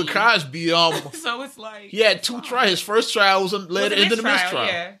forget with Cosby. So it's like he had 2 trials. His first trial led into the mistrial.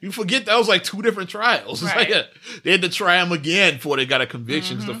 Yeah. You forget that was like 2 different trials. It's Right. like, they had to try him again before they got a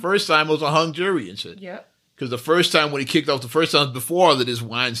conviction. Because the first time it was a hung jury and shit. Yep. Because the first time when he kicked off, the first time before all of this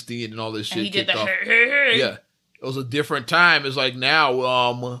Weinstein and all this shit And he did kicked the off. hey. Yeah, it was a different time. It's like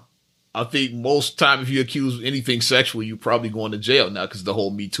now, I think most time if you accuse anything sexual, you're probably going to jail now because the whole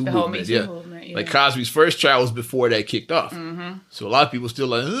Me Too movement. Movement, yeah. Like Cosby's first trial was before that kicked off. Mm-hmm. So a lot of people still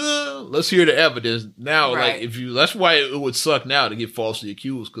like, let's hear the evidence now. Right. Like that's why it would suck now to get falsely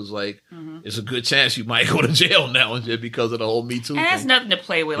accused because like it's a good chance you might go to jail now and shit because of the whole Me Too. And that's thing. nothing to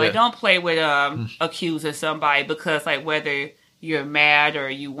play with. Like, don't play with accusing somebody because like whether you're mad or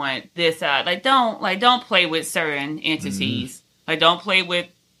you want this out. Like don't play with certain entities. Like don't play with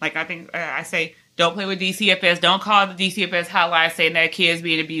I think I say. Don't play with DCFS. Don't call the DCFS hotline saying that kid's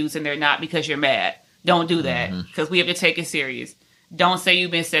being abused and they're not because you're mad. Don't do that because we have to take it serious. Don't say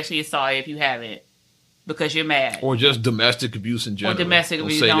you've been sexually assaulted if you haven't because you're mad. Or just domestic abuse in general. Or domestic Don't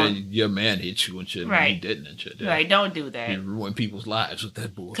abuse. say that your man hit you and shit. Right. And he didn't and shit. Right. Don't do that. You ruin people's lives with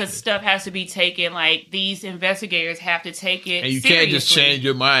that bullshit. Because stuff has to be taken, like, these investigators have to take it and you seriously. can't just change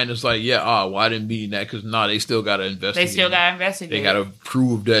your mind. It's like, well, I didn't mean that. Because, they still got to investigate. They still got to investigate. They got to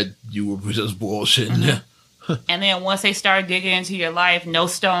prove that you were just bullshitting. And then once they start digging into your life, no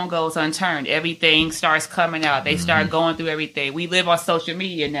stone goes unturned. Everything starts coming out. They start going through everything. We live on social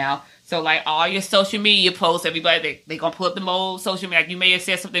media now. So, like, all your social media posts, everybody, they going to pull up the old social media. Like, you may have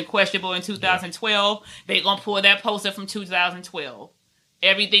said something questionable in 2012. They going to pull that poster from 2012.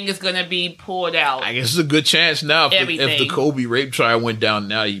 Everything is going to be pulled out. I guess it's a good chance now. If the Kobe rape trial went down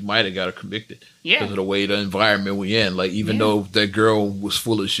now, he might have got convicted. Yeah. Because of the way the environment we in. Like, even though that girl was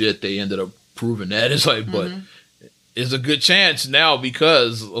full of shit, they ended up proving that. It's like, but it's a good chance now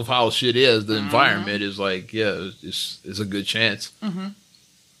because of how shit is. The environment is like, it's a good chance.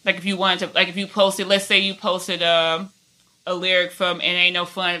 Like if you wanted to, like if you posted, let's say you posted a lyric from "It Ain't No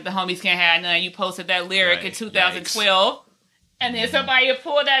Fun If the Homies Can't Have None." You posted that lyric in 2012, and then somebody would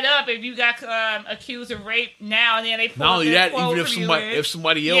pull that up if you got accused of rape now, and then they pull not only that, quote even if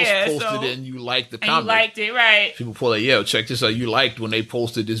somebody else posted it and you liked the comment, you liked it, right? People pull like, check this out. You liked when they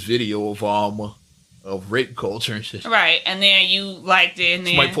posted this video of rape culture and shit. Right, and then you liked it, and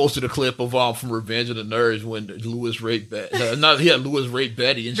then somebody posted a clip of from Revenge of the Nerds when Lewis raped Lewis raped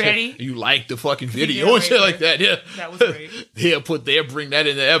Betty and shit. And you liked the fucking video and shit like that. Yeah, that was great. They'll bring that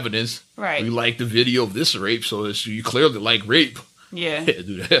into evidence. Right, you like the video of this rape, so you clearly like rape. Yeah,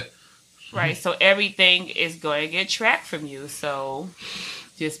 do that. Right, so everything is going to get tracked from you. So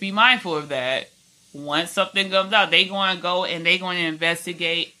just be mindful of that. Once something comes out, they going to go and they going to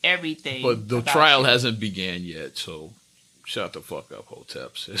investigate everything. But the trial hasn't began yet, so shut the fuck up,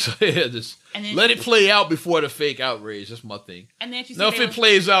 Hoteps. Just let it play out before the fake outrage. That's my thing. And then now, if it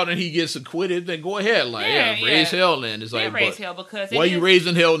plays out and he gets acquitted, then go ahead. Like, raise hell then. It's like, raise hell because why are you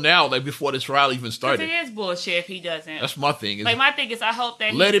raising hell now, like before the trial even started? Because it is bullshit if he doesn't. That's my thing. Like, my thing is, I hope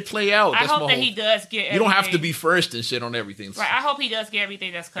that let it play out. I hope that he does get everything. You don't have to be first and shit on everything. Right, I hope he does get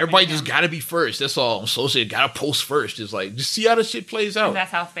everything that's coming. Everybody just got to be first. That's all. So got to post first. It's like, just see how the shit plays out. And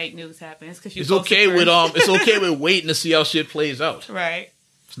that's how fake news happens. It's okay with it's okay with waiting to see how shit plays out. Right.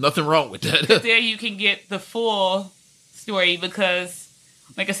 There's nothing wrong with that. There you can get the full story because,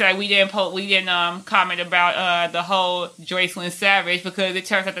 like I said, we didn't comment about the whole Joycelyn Savage because it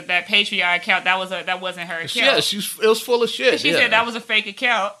turns out that Patreon account that wasn't her account. Yeah, it was full of shit. She said that was a fake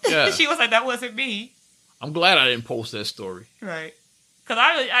account. Yeah. She was like, that wasn't me. I'm glad I didn't post that story. Right. Because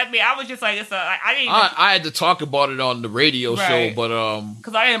I was just like, I didn't. I had to talk about it on the radio show, but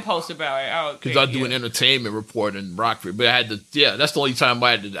because I didn't post about it. Because I do an entertainment report in Rockford, but I had to. Yeah, that's the only time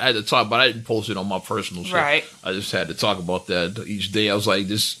I had to talk. But I didn't post it on my personal show. Right. I just had to talk about that each day. I was like,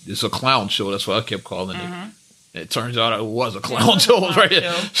 this is a clown show. That's what I kept calling it. And it turns out it was a clown show.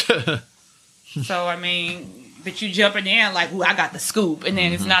 So I mean, but you jumping in like, "Ooh, I got the scoop," and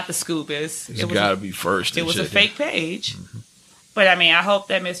then it's not the scoop. It's got to be first. It was a fake page. But I mean, I hope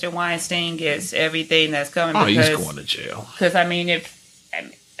that Mr. Weinstein gets everything that's coming. Oh, he's going to jail. Because I mean,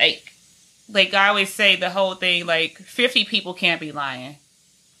 like I always say, the whole thing, like 50 people can't be lying.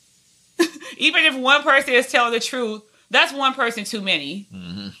 Even if one person is telling the truth, that's one person too many.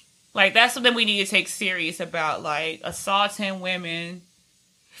 Mm-hmm. Like that's something we need to take serious about, like assaulting women.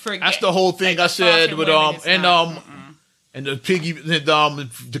 That's the whole thing I said with and the piggy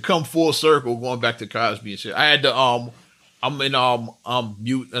to come full circle, going back to Cosby and shit. I had to I'm in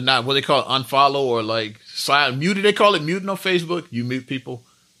mute, not what they call it, unfollow or like silent muted. They call it muting on Facebook. You mute people.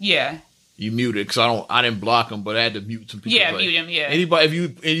 Yeah. You muted because I didn't block them, but I had to mute some people. Yeah, like, mute them. Yeah.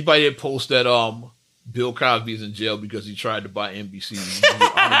 Anybody that posts that Bill Cosby's in jail because he tried to buy NBC,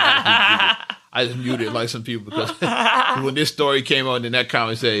 I just muted like some people because when this story came out, then that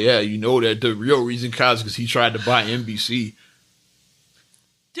comment said, "Yeah, you know that the real reason Cosby because he tried to buy NBC."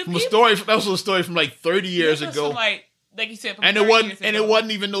 That was a story from like 30 years ago. Like you said, and it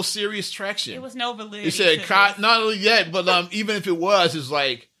wasn't even no serious traction. It was no validity. It said not only that, but even if it was, it's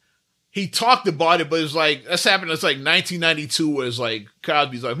like he talked about it, but it's like that's happened. It's like 1992, where it's like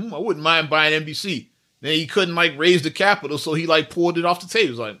Cosby's like, I wouldn't mind buying NBC. Then he couldn't like raise the capital, so he like pulled it off the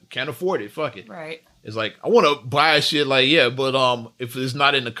table. He's like, can't afford it. Fuck it. Right. It's like I want to buy shit. Like but if it's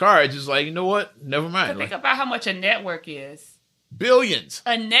not in the cards, it's like you know what? Never mind. Think about how much a network is. Billions.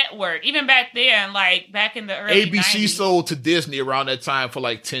 A network. Even back then, like back in the early ABC 90s. sold to Disney around that time for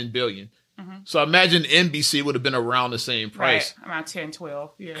like $10 billion. Mm-hmm. So imagine NBC would have been around the same price. Right. Around 10,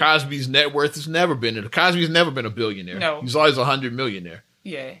 12. Yeah. Cosby's net worth has never been Cosby's never been a billionaire. No. He's always $100 millionaire.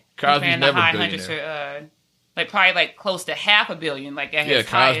 Yeah. Cosby's never a billionaire. Like probably like close to $500 million. Like at his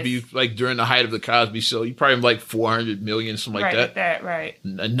Cosby highest. Like during the height of the Cosby Show, he probably like 400 million, something like that. Right.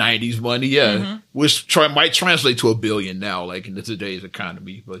 90s money, which might translate to $1 billion now, like in today's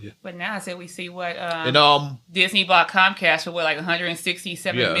economy. But now I said we see what Disney bought Comcast for what, like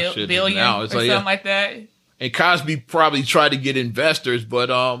 167 billion now. It's or something like that. And Cosby probably tried to get investors, but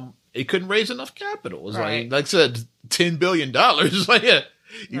it couldn't raise enough capital. It's like I said, $10 billion. It's like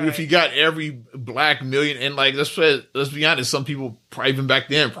even if you got every black million, and like let's be honest, some people probably even back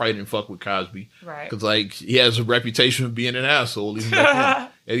then probably didn't fuck with Cosby, right? Because like he has a reputation of being an asshole. Even back then.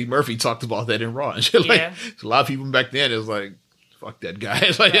 Eddie Murphy talked about that in Raw and shit. Like a lot of people back then is like, fuck that guy.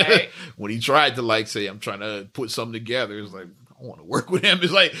 It's like when he tried to like say I'm trying to put something together, it's like I want to work with him.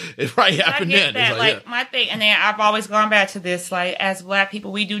 It's like it probably happened then. That. It's like my thing, and then I've always gone back to this. Like as black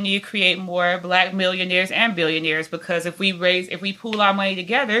people, we do need to create more black millionaires and billionaires because if we pool our money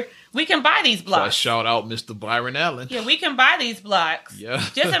together, we can buy these blocks. So I shout out Mr. Byron Allen. Yeah, we can buy these blocks. Yeah.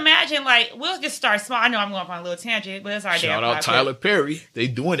 Just imagine, like, we'll just start small. I know I'm going on a little tangent, but it's our shout out Tyler Perry. They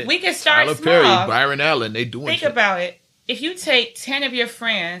doing it. We can start Tyler small. Perry, Byron Allen, they doing it. Think about it. If you take 10 of your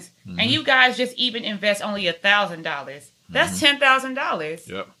friends and you guys just even invest only $1,000, that's $10,000.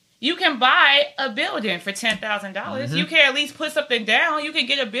 Yep. You can buy a building for $10,000. You can at least put something down. You can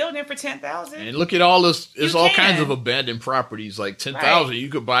get a building for $10,000. And look at all this. There's all kinds of abandoned properties. Like $10,000, you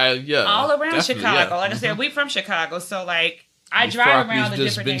could buy. All around Chicago. Like I said, we from Chicago, so like I drive around the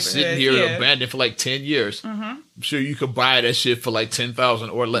different neighborhoods. Just been sitting here abandoned for like 10 years. I'm sure you could buy that shit for like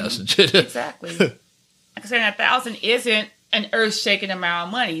 $10,000 or less and shit. Exactly. Like I said, $1,000 isn't an earth-shaking amount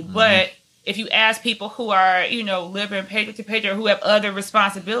of money, but if you ask people who are, living paycheck to paycheck, who have other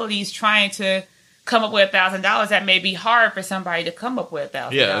responsibilities, trying to come up with $1,000, that may be hard for somebody to come up with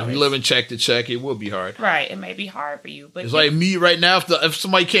 $1,000. Yeah, if you live in check to check, it will be hard. Right, it may be hard for you. But it's like me right now. If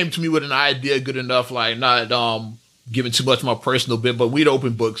somebody came to me with an idea good enough, like not giving too much of my personal bit, but we'd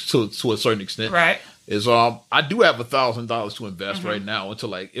open books to a certain extent. Right. Is I do have $1,000 to invest right now into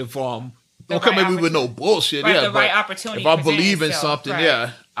like if don't come at me with no bullshit. Right, yeah, the right opportunity. If I believe in something,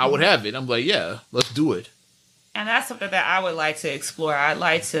 I would have it. I'm like, yeah, let's do it. And that's something that I would like to explore. I'd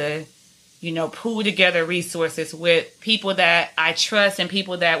like to, pool together resources with people that I trust and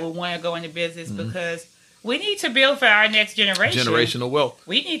people that would want to go into business because We need to build for our next generation. Generational wealth.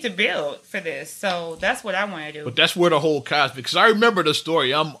 We need to build for this. So that's what I want to do. But that's where the whole Cosby, because I remember the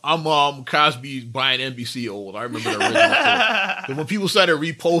story. I'm Cosby buying NBC old. I remember the original story. 'Cause when people started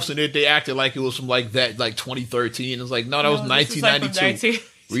reposting it, they acted like it was from like 2013. It's like, no, that was 1992.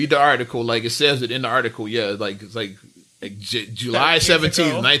 Read the article. Like, it says it in the article. Yeah, like it's like July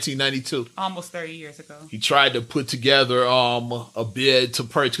 17th, 1992. Almost 30 years ago. He tried to put together a bid to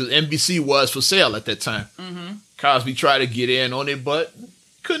purchase, because NBC was for sale at that time. Mm-hmm. Cosby tried to get in on it, but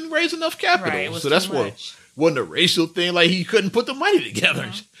couldn't raise enough capital. Right, so that's what wasn't a racial thing. Like, he couldn't put the money together.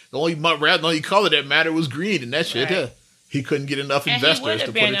 Mm-hmm. The only color that mattered was green, and that shit. Right. Yeah. He couldn't get enough investors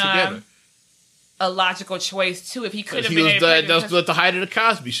to put it together. A logical choice too, if he could have been. That was at the height of the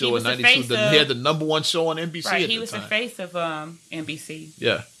Cosby Show in '92. He had the #1 show on NBC. Right, at he the was time. the face of NBC.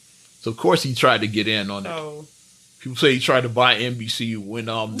 Yeah, so of course he tried to get in on it. People say he tried to buy NBC when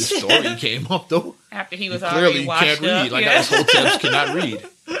this story came up, though. After he was already washed up. Clearly, he can't read. Like, his Hoteps cannot read.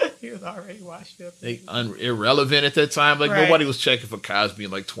 He was already washed up. Irrelevant at that time. Like, right. Nobody was checking for Cosby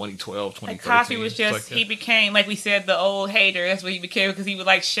in like 2012, 2013. Like, Cosby was just, he became, like we said, the old hater. That's what he became, because he would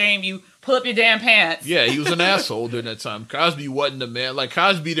like shame you. Pull up your damn pants. Yeah, he was an asshole during that time. Cosby wasn't the man. Like,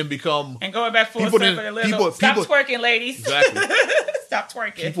 Cosby didn't become... And going back full circle a little. Stop twerking, ladies. Exactly. Stop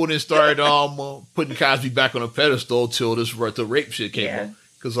twerking. People didn't start putting Cosby back on a pedestal till the rape shit came up.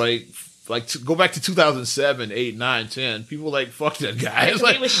 Because, go back to 2007, 8, 9, 10. People fuck that guy. It's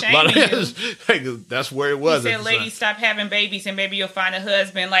like, he was shaming you. That's where it was. He said, ladies, stop having babies and maybe you'll find a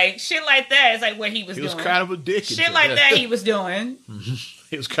husband. Like, shit like that is like what he was doing. He was kind of a dick. Shit like that he was doing.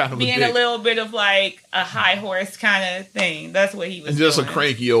 He was kind of being a little bit of like a high horse kind of thing. That's what he was doing. And just a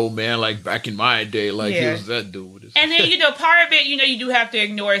cranky old man, like back in my day, he was that dude. And then, part of it, you do have to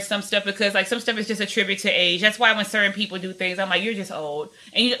ignore some stuff, because like some stuff is just a tribute to age. That's why when certain people do things, I'm like, you're just old.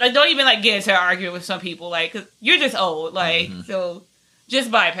 And you don't even get into an argument with some people, like, cause you're just old. Like, so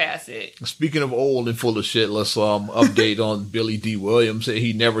just bypass it. Speaking of old and full of shit, let's update on Billy D. Williams.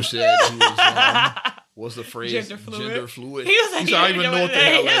 He never said he was... What's the phrase? Gender fluid. He was like, I don't even know what the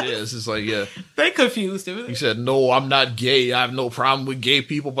hell that is. It's like, yeah. They confused him. He said, no, I'm not gay. I have no problem with gay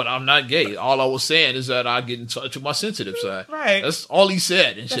people, but I'm not gay. All I was saying is that I get in touch with my sensitive side. Right. That's all he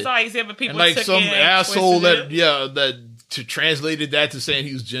said. And That's all he said, but people and took some it asshole that translated that to saying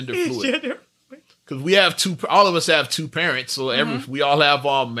he was gender fluid. Because all of us have two parents, so we all have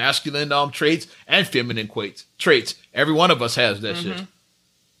masculine traits and feminine traits. Every one of us has that shit.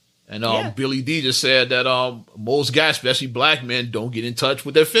 And Billy D just said that most guys, especially black men, don't get in touch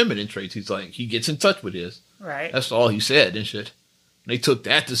with their feminine traits. He's like, he gets in touch with his. Right. That's all he said and shit. And they took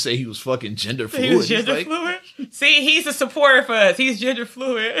that to say he was fucking gender fluid. He was gender fluid? See, he's a supporter for us. He's gender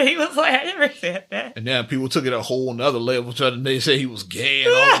fluid. He was like, I never said that. And then people took it a whole nother level. They say he was gay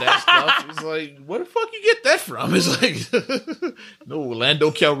and all of that stuff. It's like, where the fuck you get that from? It's like, no,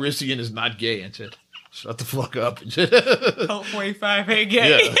 Lando Calrissian is not gay and shit. Shut the fuck up. Colt 45 ain't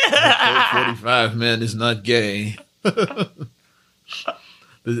gay. Yeah. Colt 45, man, is not gay.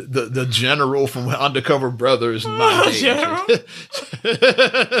 The general from Undercover Brother is not gay. General? Wasn't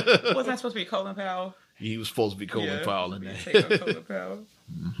that supposed to be Colin Powell? He was supposed to be Colin Powell in that. Take on Colin Powell.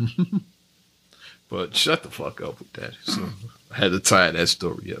 But shut the fuck up with that. So I had to tie that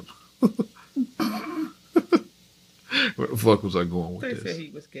story up. Where the fuck was I going with this? They said he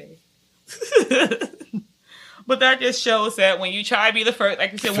was gay. But that just shows that when you try to be the first,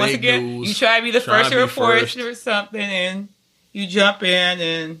 like you said, once again, you try to be the first to report or something, and you jump in,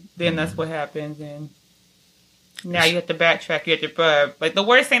 and then that's what happens, and now you have to backtrack. You have to, like, the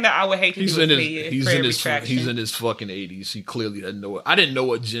worst thing that I would hate to do is he's in his fucking 80s. He clearly doesn't know it. I didn't know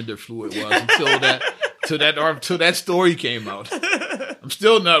what gender fluid was until that story came out. I'm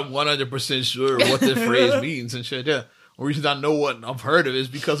still not 100% sure what that phrase means and shit. Yeah. The reason I know what I've heard of it is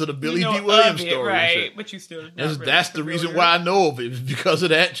because of the Billy D. Williams story. Right, but you still that's the reason why I know of it, is because of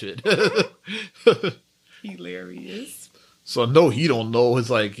that shit. Hilarious. So no, he don't know.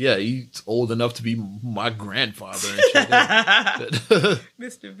 It's like, yeah, he's old enough to be my grandfather and shit.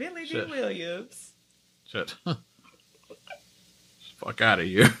 Mr. Billy D. Williams. Shit. Fuck out of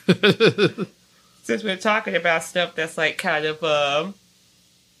here. Since we're talking about stuff that's like kind of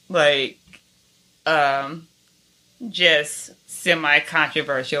just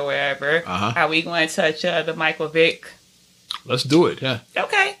semi-controversial, whatever. Are we going to touch the Michael Vick? Let's do it, yeah.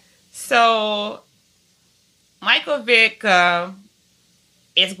 Okay. So, Michael Vick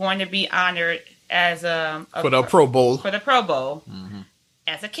is going to be honored as for the Pro Bowl. For the Pro Bowl.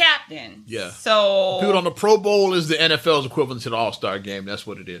 As a captain. Yeah. So, people on the Pro Bowl is the NFL's equivalent to the All-Star game. That's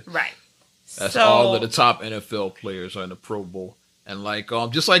what it is. Right. That's all of the top NFL players are in the Pro Bowl. And like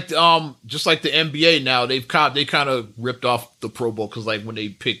just like the NBA now, they kind of ripped off the Pro Bowl because like when they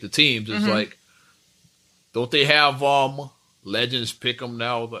pick the teams, it's like, don't they have legends pick them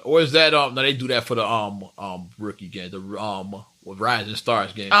now, or is that no, they do that for the rookie game, the Rising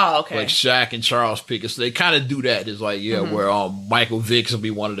Stars game. Oh, okay. Like Shaq and Charles pick it, so they kind of do that. It's like where Michael Vick will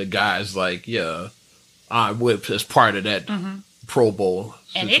be one of the guys, like as part of that Pro Bowl.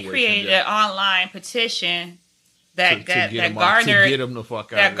 And it created an online petition that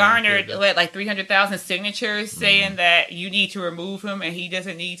garnered like 300,000 signatures saying that you need to remove him and he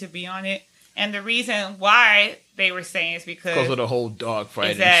doesn't need to be on it. And the reason why they were saying is because of the whole dog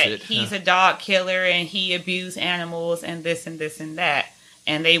fight is that and shit. He's a dog killer and he abused animals and this and this and that.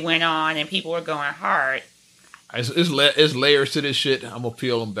 And they went on and people were going hard. It's layers to this shit. I'm gonna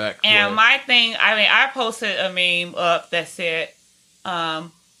peel them back. And my thing, I posted a meme up that said,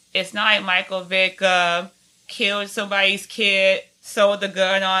 it's not like Michael Vick killed somebody's kid, sold the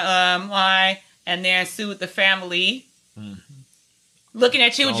gun online, and then sued the family. Looking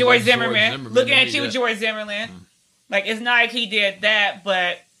at you, George Zimmerman. Looking at you, George Zimmerman. Like, it's not like he did that,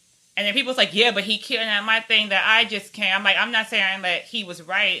 but... And then people's like, yeah, but he killed... And my thing that I just can't... I'm like, I'm not saying that he was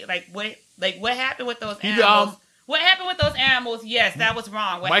right. What happened with those animals? What happened with those animals? Yes, that was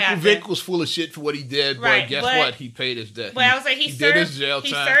wrong. Michael Vick was full of shit for what he did, but guess what? He paid his debt. But I was like, he did his jail time.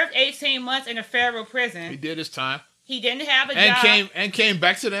 He served 18 months in a federal prison. He did his time. He didn't have a job. And came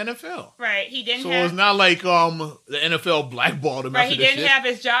back to the NFL. Right. He didn't So it's not like the NFL blackballed him. Right. He didn't have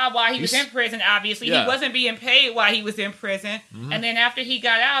his job while he was in prison, obviously. Yeah. He wasn't being paid while he was in prison. And then after he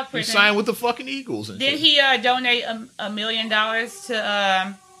got out of prison... He signed with the fucking Eagles. Didn't he donate $1 million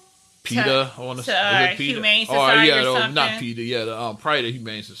to... PETA, I want to say Humane Society or something. Not PETA, probably the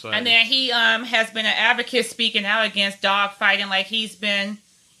Humane Society. And then he has been an advocate speaking out against dog fighting, like he's been,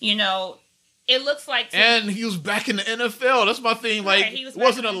 it looks like... And he was back in the NFL. That's my thing. Like, it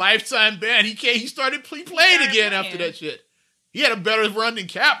wasn't a lifetime ban. He started playing again after that shit. He had a better run than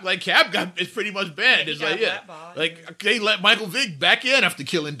Cap. Like, Cap it's pretty much banned. It's like, they let Michael Vick back in after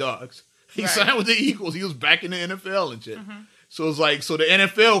killing dogs. He signed with the Eagles. He was back in the NFL and shit. So it's like, so the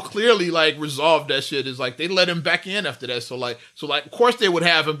NFL clearly like resolved that shit. It's like they let him back in after that. So of course they would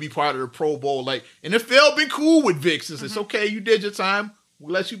have him be part of the Pro Bowl. Like NFL been cool with Vic since it's okay. You did your time.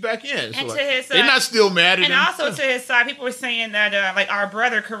 We'll let you back in. So and to his they're not still mad at him. And also to his side, people were saying that like our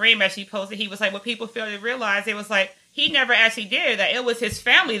brother Kareem actually posted. He was like, what people fail to realize, it was like he never actually did that. It was his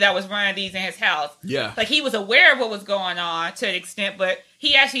family that was running these in his house. Yeah, like he was aware of what was going on to an extent, but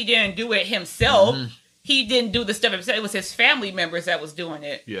he actually didn't do it himself. He didn't do the stuff himself. It was his family members that was doing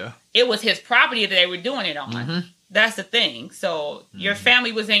it. Yeah. It was his property that they were doing it on. That's the thing. So your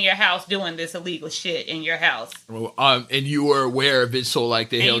family was in your house doing this illegal shit in your house. Well, and you were aware of it, so like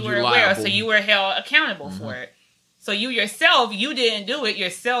they held you liable. So you were held accountable for it. So you yourself, you didn't do it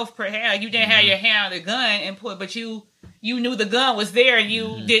yourself per hand. You didn't have your hand on the gun but you knew the gun was there and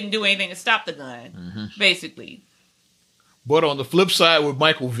you didn't do anything to stop the gun, basically. But on the flip side with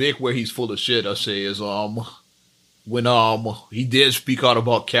Michael Vick, where he's full of shit, I say is when he did speak out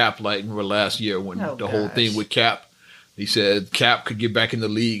about Cap like last year when whole thing with Cap. He said Cap could get back in the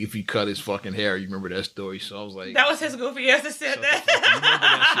league if he cut his fucking hair. You remember that story? So I was like... That was his goofy ass that said that. You remember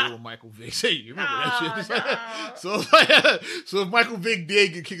that shit with Michael Vick? Say, you remember that shit? So if Michael Vick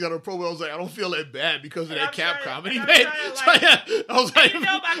did get kicked out of the Pro Bowl, I was like, I don't feel that bad because of that Cap comment he made. I was like,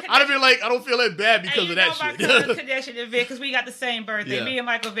 I'd be like, I don't feel that bad because of that shit. My connection to Vic, because we got the same birthday. Yeah. Me and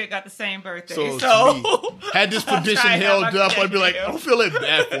Michael Vick got the same birthday. So had this petition held up, I'd be like, I don't feel that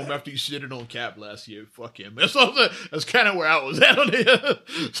bad for him after he shitted on Cap last year. Fuck him. That's kind of where I was at on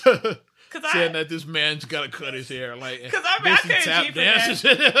it. Saying that this man's got to cut his hair. Like, because I couldn't tap dance.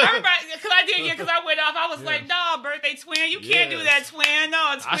 Because I did, because I went off. I was like, no, birthday twin, you can't do that, twin.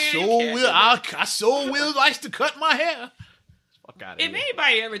 No, twin. I sure will likes to cut my hair. If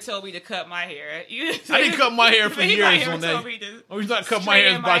anybody ever told me to cut my hair, I didn't cut my hair for years on that. He's not cut my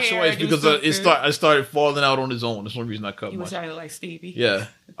hair by choice because I started falling out on his own. That's one reason I cut my hair. You was trying to look like Stevie. Yeah,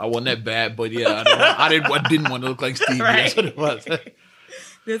 I wasn't that bad, but yeah, I didn't want to look like Stevie. Right. That's what it was.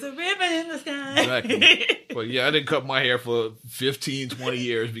 There's a ribbon in the sky. Exactly. But yeah, I didn't cut my hair for 15, 20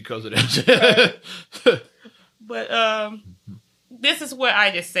 years because of that. Right. But this is what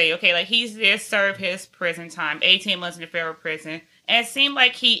I just say. Okay, like he's just served his prison time, 18 months in the federal prison. And it seemed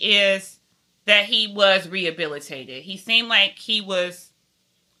like he was rehabilitated. He seemed like he was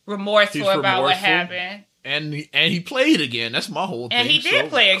remorseful about what happened. And he played again. That's my whole thing. And he did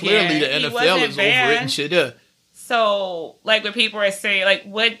play again. Clearly the NFL is over it and shit. Yeah. So, like, when people are saying, like,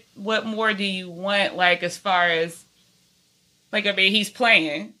 what more do you want, like, as far as, like, I mean, he's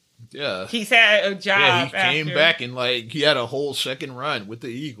playing. Yeah. He's had a job. Yeah, he came after. back and like he had a whole second run with the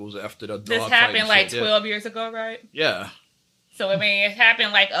Eagles after the This dog happened fight like shit. 12 years ago, right? Yeah. So I mean, it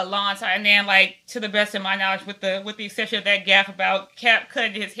happened like a long time. And then, like, to the best of my knowledge, with the exception of that gaff about Cap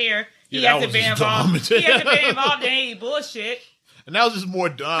cutting his hair, he hasn't been involved. He hasn't been involved in any bullshit. And that was just more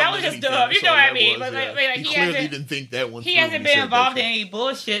dumb. That was just dumb. You know what I mean? Was, but he clearly didn't think that one. He hasn't been involved in any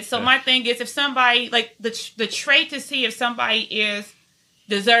bullshit. So my thing is, if somebody like the trait to see if somebody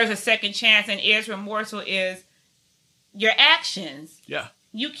deserves a second chance and is remorseful is your actions. Yeah.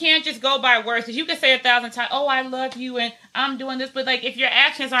 You can't just go by words, because you can say 1,000 times, "Oh, I love you," and I'm doing this, but like if your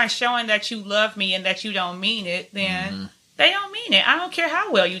actions aren't showing that you love me and that you don't mean it, then they don't mean it. I don't care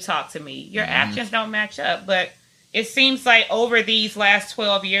how well you talk to me. Your actions don't match up. But it seems like over these last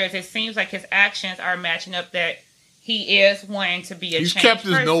 12 years, it seems like his actions are matching up, that he is wanting to be a He's changed kept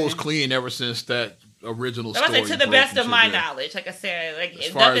his person. nose clean ever since that original story. To the best of my knowledge, like I said, like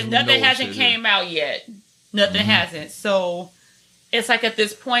nothing hasn't came out yet. Nothing hasn't. So it's like at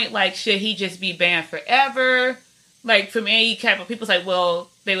this point, like, should he just be banned forever? Like, for me, people's like, well,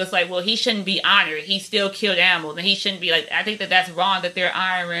 he shouldn't be honored. He still killed animals, and he shouldn't be like. I think that's wrong that they're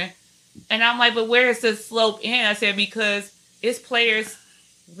honoring. And I'm like, but where is the slope in? I said, because it's players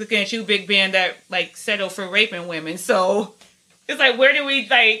looking at you, Big Ben, that like settle for raping women. So it's like, where do we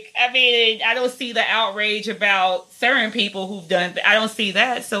like? I mean, I don't see the outrage about certain people who've done. I don't see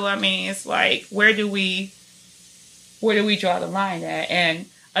that. So I mean, it's like, where do we draw the line at? And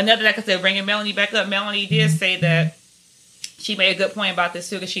another, like I said, bringing Melanie back up. Melanie did say that she made a good point about this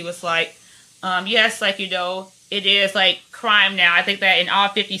too, because she was like, yes, like, you know, it is like crime now. I think that in all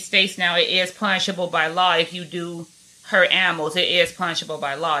 50 states now, it is punishable by law if you do hurt animals. It is punishable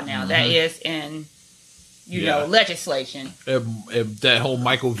by law now. That is in, you know, legislation. If that whole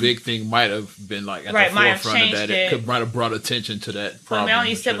Michael Vick thing might have been like at the forefront of that, it might have brought attention to that problem. But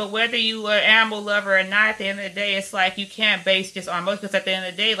Melanie said, but whether you are an animal lover or not, at the end of the day, it's like you can't base just on most, because at the end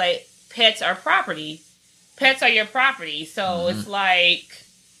of the day, like, pets are property. Pets are your property. So it's like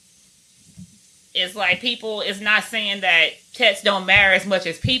people is not saying that pets don't matter as much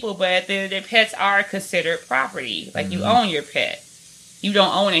as people, but the pets are considered property. Like, you own your pet. You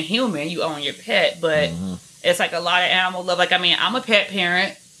don't own a human, you own your pet. But it's like a lot of animal love. Like, I mean, I'm a pet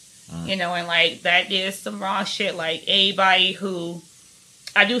parent, you know, and like that is some wrong shit. Like,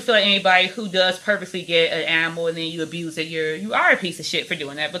 I do feel like anybody who does purposely get an animal and then you abuse it, you are a piece of shit for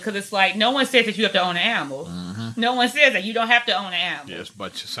doing that, because it's like, no one says that you have to own an animal. No one says that you don't have to own an animal. Yes,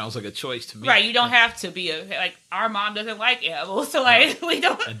 but it sounds like a choice to me. Right, you don't have to be like, our mom doesn't like animals, so like, we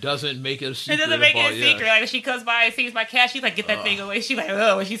don't. It doesn't make it a secret. It doesn't make it a secret. Like, if she comes by and sees my cat, she's like, get that thing away. She's like,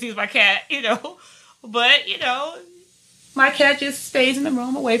 oh, when she sees my cat, you know. But, you know, my cat just stays in the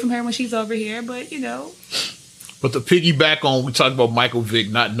room away from her when she's over here, but, you know. But to piggyback on, we talked about Michael Vick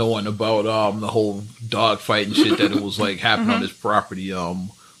not knowing about the whole dog fight and shit that it was like happening on his property.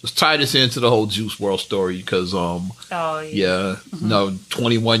 Let's tie this into the whole Juice WRLD story, because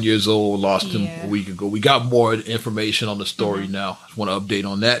 21 years old, lost him a week ago. We got more information on the story now. I just want to update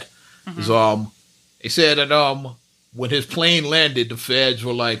on that. They said that when his plane landed, the feds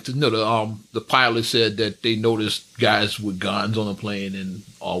were like, the pilot said that they noticed guys with guns on the plane and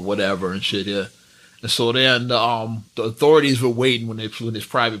whatever and shit. Yeah. And so then the authorities were waiting when his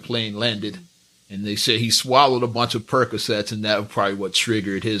private plane landed, and they said he swallowed a bunch of Percocets, and that was probably what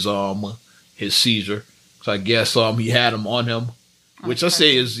triggered his seizure. So I guess he had them on him, which I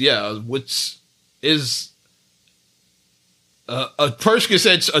say is a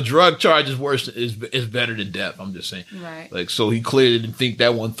Percocet, a drug charge is worse, is better than death. I'm just saying, right? Like, so he clearly didn't think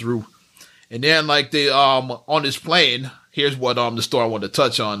that one through. And then like they on his plane. Here's what the story I wanted to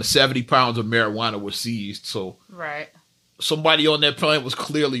touch on. The 70 pounds of marijuana was seized. So somebody on that plane was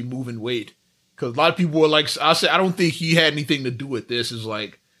clearly moving weight. Because a lot of people were like, I don't think he had anything to do with this. It's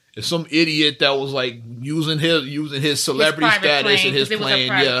like, it's some idiot that was like using his celebrity status in his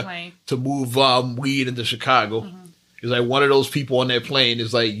plane, to move weed into Chicago. It's like one of those people on that plane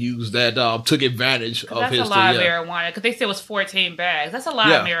is like used that, took advantage of his. That's a lot of marijuana, because they said it was 14 bags. That's a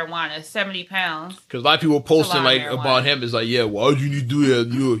lot of marijuana, 70 pounds. Because a lot of people posting like about him is like, yeah, why would you need to do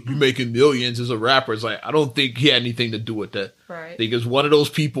that? You making millions as a rapper. It's like, I don't think he had anything to do with that. Right. Because one of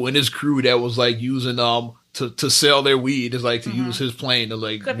those people in his crew that was like using to sell their weed is like to use his plane to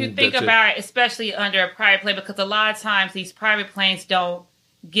like. Because if you think about it, especially under a private plane, because a lot of times these private planes don't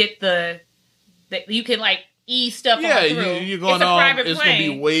get you can like ease stuff on through. You're going it's a private plane. It's going to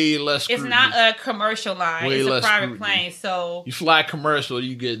be way less scrutiny. It's not a commercial line. It's a private plane. So you fly commercial,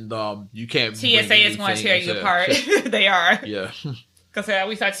 you get you can't. TSA is going to tear you apart. They are. Yeah. Because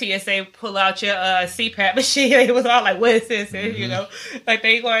we saw TSA pull out your CPAP machine. It was all like, what is this? You know, like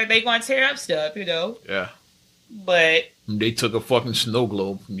they going to tear up stuff, you know. Yeah. But they took a fucking snow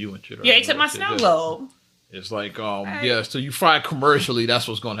globe from you and shit. Yeah, they took my snow globe. It's like, yeah, so you fly commercially, that's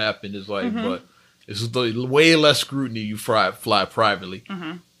what's going to happen. It's like, but it's way less scrutiny you fly privately.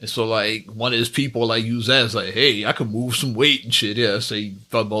 And so, like, one of his people, like, use that as like, hey, I can move some weight and shit. Yeah, so he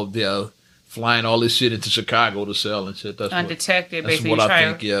thought about, flying all this shit into Chicago to sell and shit. That's undetected, that's basically. what I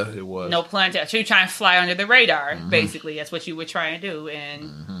think, yeah, it was. No plan to, so you're trying to fly under the radar, basically. That's what you were trying to do.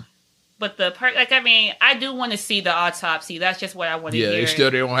 And but the part, like, I mean, I do want to see the autopsy. That's just what I want to hear. Yeah,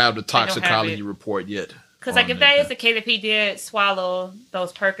 they don't have the toxicology report yet. Because, like, if that is the case, if he did swallow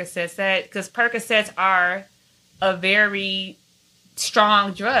those Percocets, because Percocets are a very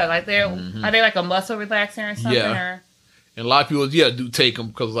strong drug. Like, are they like a muscle relaxer or something? Yeah. And a lot of people, do take them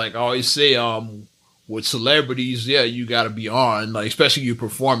because, like I always say, with celebrities, you got to be on, like, especially you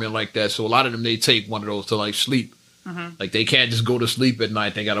performing like that. So a lot of them, they take one of those to, like, sleep. Like, they can't just go to sleep at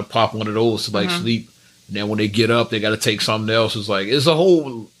night. They got to pop one of those to, like, sleep. And then when they get up, they got to take something else. It's like, it's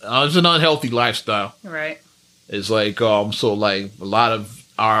an unhealthy lifestyle. Right. It's like, so, like, a lot of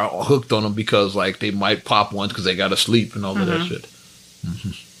are hooked on them because, like, they might pop ones because they got to sleep and all of that shit.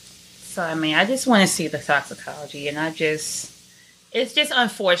 So, I mean, I just want to see the toxicology, and it's just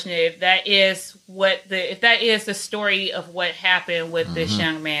unfortunate if that is the story of what happened with this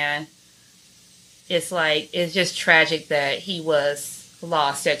young man. It's like, it's just tragic that he was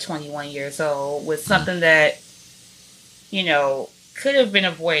lost at 21 years old with something that, you know, could have been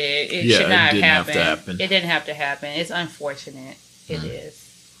avoided. It should not have happened. It didn't have to happen. It's unfortunate. It is.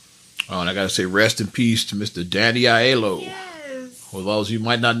 Oh, and I gotta say, rest in peace to Mr. Danny Aiello. Yes. For those of you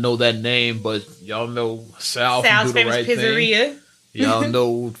might not know that name, but y'all know Sal from Do the Right Pizzeria. Thing. Y'all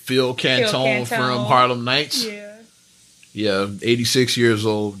know Phil Cantone from Harlem Nights. Yeah, 86 years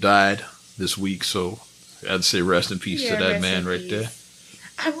old, died this week. So I'd say rest in peace to that man right there.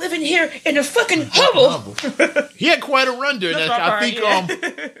 I'm living here in a fucking hovel. He had quite a run there. I think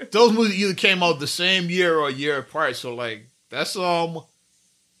those movies either came out the same year or a year apart. So, like, that's Danny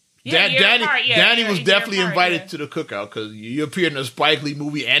was definitely invited to the cookout because you appeared in a Spike Lee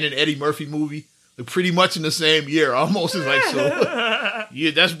movie and an Eddie Murphy movie, like, pretty much in the same year. Almost is like, so.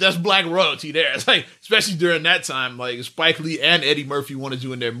 Yeah, that's black royalty there. It's like, especially during that time, like, Spike Lee and Eddie Murphy wanted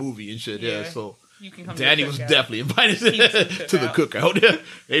you in their movie and shit. Yeah, so. Danny was definitely invited to the cookout.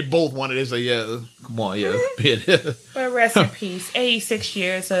 They both wanted it. So, come on, But rest in peace. 86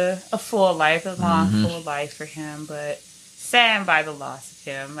 years, a full life, a long, full life for him. But saddened by the loss of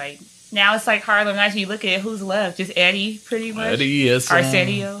him. Like, now it's like Harlem Nights. You look at it, who's left? Just Eddie, pretty much. Eddie, yes.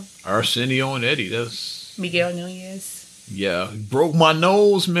 Arsenio and Eddie. That's Miguel Nunez. Yeah, broke my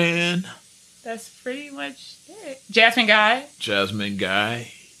nose, man. That's pretty much it. Jasmine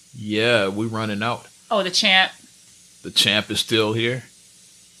Guy. Yeah, we running out. Oh, the champ. The champ is still here.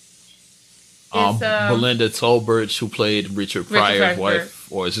 Belinda Tolbert, who played Richard Pryor's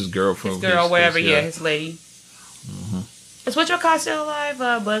wife, or is his girlfriend? His girl, whatever. His lady. Is What You Call Still alive?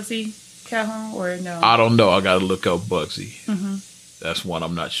 Bugsy Calhoun, or no? I don't know. I got to look up Bugsy. That's one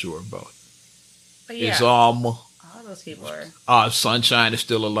I'm not sure about. But yeah, it's all those people are. Sunshine is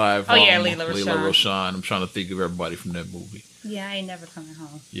still alive. Oh yeah, Lela Rochon. I'm trying to think of everybody from that movie. Yeah, I ain't never coming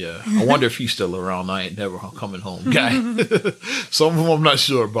home. Yeah, I wonder if he's still around. I ain't never coming home guy. Some of them I'm not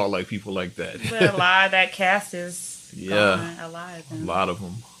sure about, like people like that. But a lot of that cast is alive. A lot of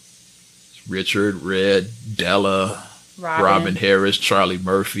them. It's Richard, Red, Della, Robin Harris, Charlie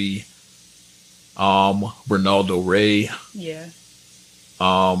Murphy, Ronaldo Ray. Yeah.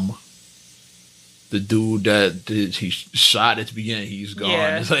 The dude that he shot at the beginning, he's gone.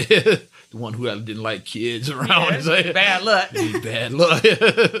 Yeah. It's like, the one who didn't like kids around. Yeah, like, bad luck. Bad luck.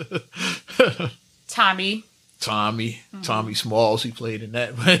 Tommy Smalls, he played in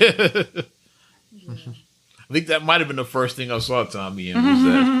that. I think that might have been the first thing I saw Tommy in. Was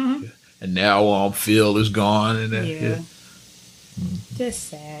that. And now Phil is gone. And that, Just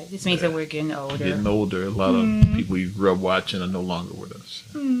sad. This means that we're getting older. A lot of people we grew up watching are no longer with us.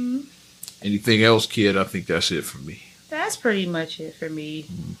 Anything else, kid? I think that's it for me. That's pretty much it for me.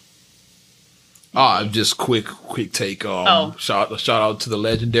 Just quick take. Shout out to the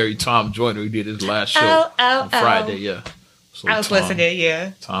legendary Tom Joyner who did his last show on Friday. Yeah, so I was listening.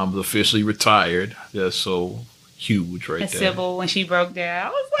 Yeah, Tom's officially retired. That's so huge, right there. Sybil, when she broke down, I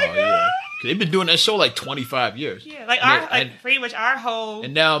was like, they've been doing that show like 25 years. Yeah, pretty much our whole.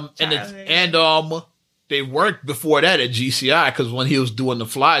 And now they worked before that at GCI because when he was doing the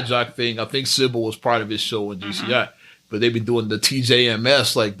Fly Jock thing, I think Sybil was part of his show in GCI. But they've been doing the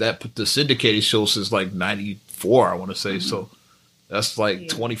TJMS, like that, the syndicated show since like 94, I want to say. So That's like Yeah.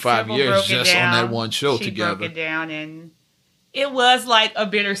 25 Sybil years broke it just on down. that one show She together. broke it down, and it was like a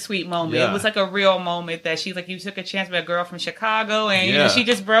bittersweet moment. Yeah. It was like a real moment that she's like, you took a chance with a girl from Chicago, and you know, Yeah. she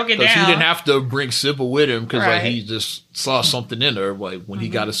just broke it Because down. he didn't have to bring Sybil with him because like Right. he just saw something in her. Like when he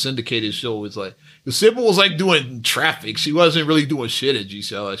got a syndicated show, it's like Sybil was like doing traffic. She wasn't really doing shit at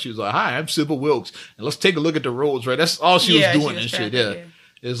GCL. She was like, "Hi, I'm Sybil Wilkes, and let's take a look at the roads." Right, that's all she was doing and shit. Yeah. traffic,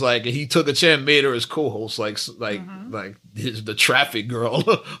 It's like he took a chance, made her his co-host, like the traffic girl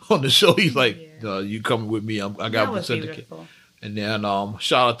on the show. He's like, "You coming with me? I That got was syndicate." beautiful. And then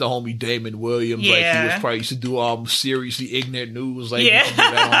shout out to homie Damon Williams. Like he Yeah. was probably used to do seriously ignorant news. Like Yeah. you can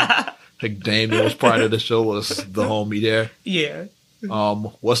do that on- like Damon was part of the show. Was the homie there? Yeah.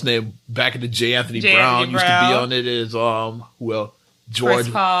 What's his name back in the J. Anthony J. Brown Anthony used to be Brown. on it. Is who else?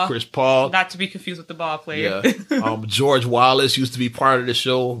 George Chris Paul. Paul. Not to be confused with the ball player. Yeah. George Wallace used to be part of the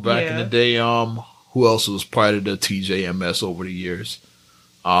show back in Yeah. the day. Who else was part of the TJMS over the years?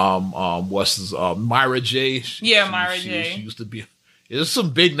 What's his Myra J. Myra J. She used to be. There's some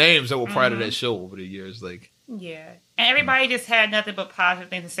big names that were part of that show over the years. Like Yeah. And everybody just had nothing but positive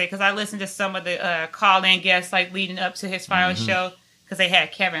things to say, because I listened to some of the call-in guests like leading up to his final show, because they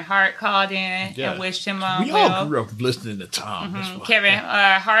had Kevin Hart called in and wished him we well. all grew up listening to Tom. That's why. Kevin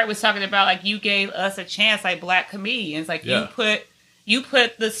Hart was talking about like, you gave us a chance, like black comedians, like Yeah. you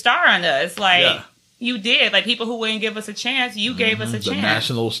put the star on us, like Yeah. you did, like people who wouldn't give us a chance, you gave us a The chance.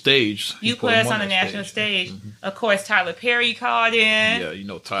 national stage. You He put him us on the that national stage. Of course, Tyler Perry called in. Yeah, you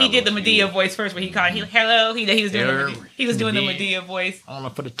know Tyler. He did the Medea voice first, where he called. Hello. He was doing the Medea voice. I don't know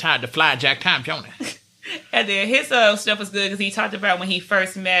for the fly Jack Time Jonah. And then his stuff was good because he talked about when he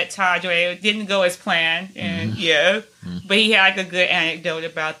first met Todd Joy. It didn't go as planned, and but he had like a good anecdote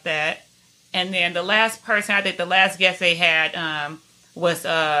about that. And then the last person, I think the last guest they had was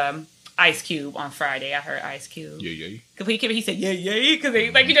Ice Cube on Friday. I heard Ice Cube. Yeah. Cause he said yeah, because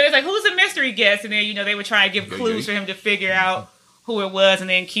they like, you know, it's like, who's a mystery guest, and then, you know, they were trying to give clues for him to figure out who it was. And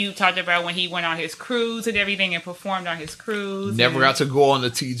then Cube talked about when he went on his cruise and everything and performed on his cruise. Never got to go on the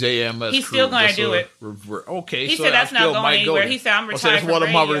TJMS. He's still gonna do it. Okay, He so said that's I not still going might go anywhere. there. He said, I'm I retired that's from one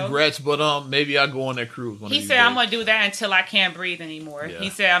of my radio. regrets, but maybe I'll go on that cruise. He said, I'm going to do that until I can't breathe anymore. Yeah. He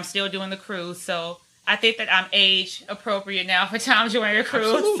said, I'm still doing the cruise. So I think that I'm age appropriate now for Tom Joyner Cruise.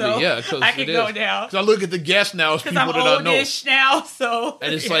 Absolutely, so yeah, 'cause I can it go is. now. Because I look at the guests now as Because people I'm that I know. oldish now, so.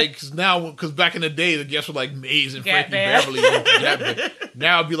 And it's yeah. like, because back in the day, the guests were like Maze and Gap Frankie Band. Beverly. And Gap Band.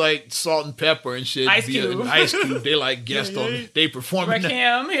 Now it'd be like Salt and Pepper and shit. Ice Be Cube. an Ice Cube. They like guest on. They performing.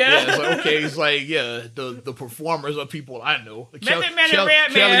 Rakim, Yeah, it's like, okay, it's like, the performers are people I know. Method Man and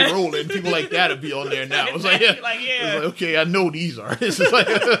Redman. Kelly Rowland, people like that would be on there now. It's like, Like, yeah. It's like, okay, I know these artists. It's like,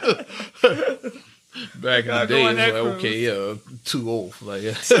 back in the Gotta go day, on it's that like, cruise. okay, too old. Like,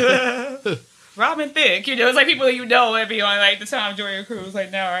 Robin Thicke, you know, it's like people you know would be on like the Tom Joyner Cruise,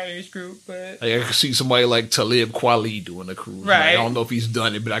 like now our age group, but. I can see somebody like Talib Kweli doing a cruise. Like, Right. I don't know if he's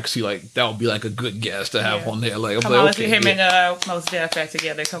done it, but I can see like that would be like a good guest to have Yeah. on there. Like, I'm Come like, on, let's okay, get him yeah. and Mos Def back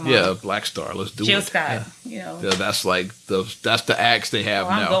together. Come on. Yeah, Black Star, let's do Jill it. Scott, Yeah. you know. Yeah, that's like that's the acts they have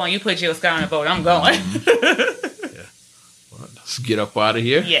I'm now. going. You put Jill Scott on the boat. I'm going. Let's get up out of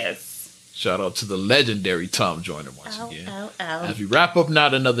here. Yes. Shout out to the legendary Tom Joyner once again. Oh. As we wrap up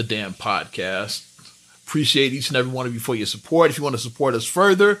Not Another Damn Podcast, appreciate each and every one of you for your support. If you want to support us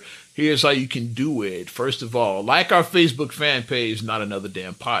further, here's how you can do it. First of all, like our Facebook fan page, Not Another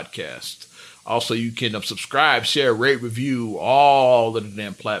Damn Podcast. Also, you can subscribe, share, rate, review all of the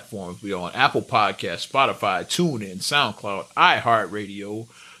damn platforms. We are on Apple Podcasts, Spotify, TuneIn, SoundCloud, iHeartRadio,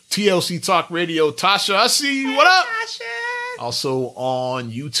 TLC Talk Radio. Tasha, I see you. What up? Tasha. Also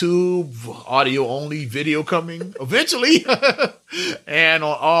on YouTube, audio only, video coming eventually. And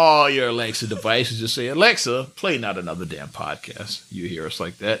on all your Alexa devices, just say, Alexa, play Not Another Damn Podcast. You hear us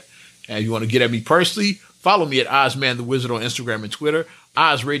like that. And if you want to get at me personally, follow me at Ozman the Wizard on Instagram and Twitter,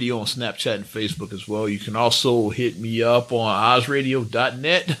 Oz Radio on Snapchat and Facebook as well. You can also hit me up on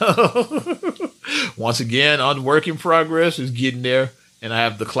ozradio.net. Once again, on work in progress is getting there. And I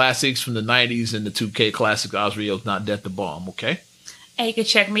have the classics from the 90s and the 2K classic Oz Radio's Not Dead the Bomb, okay? And you can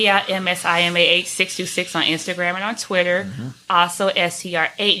check me out, MSIMAH626 on Instagram and on Twitter. Also,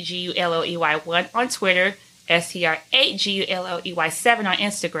 STR8GULOEY1 on Twitter. STR8GULOEY7 on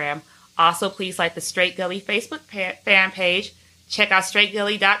Instagram. Also, please like the Straight Gully Facebook fan page. Check out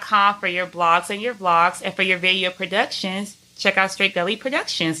straightgully.com for your blogs and your vlogs. And for your video productions, check out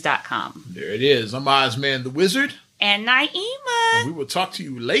straightgullyproductions.com. There it is. I'm Ozman the Wizard. And Naima. And we will talk to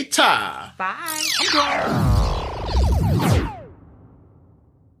you later. Bye.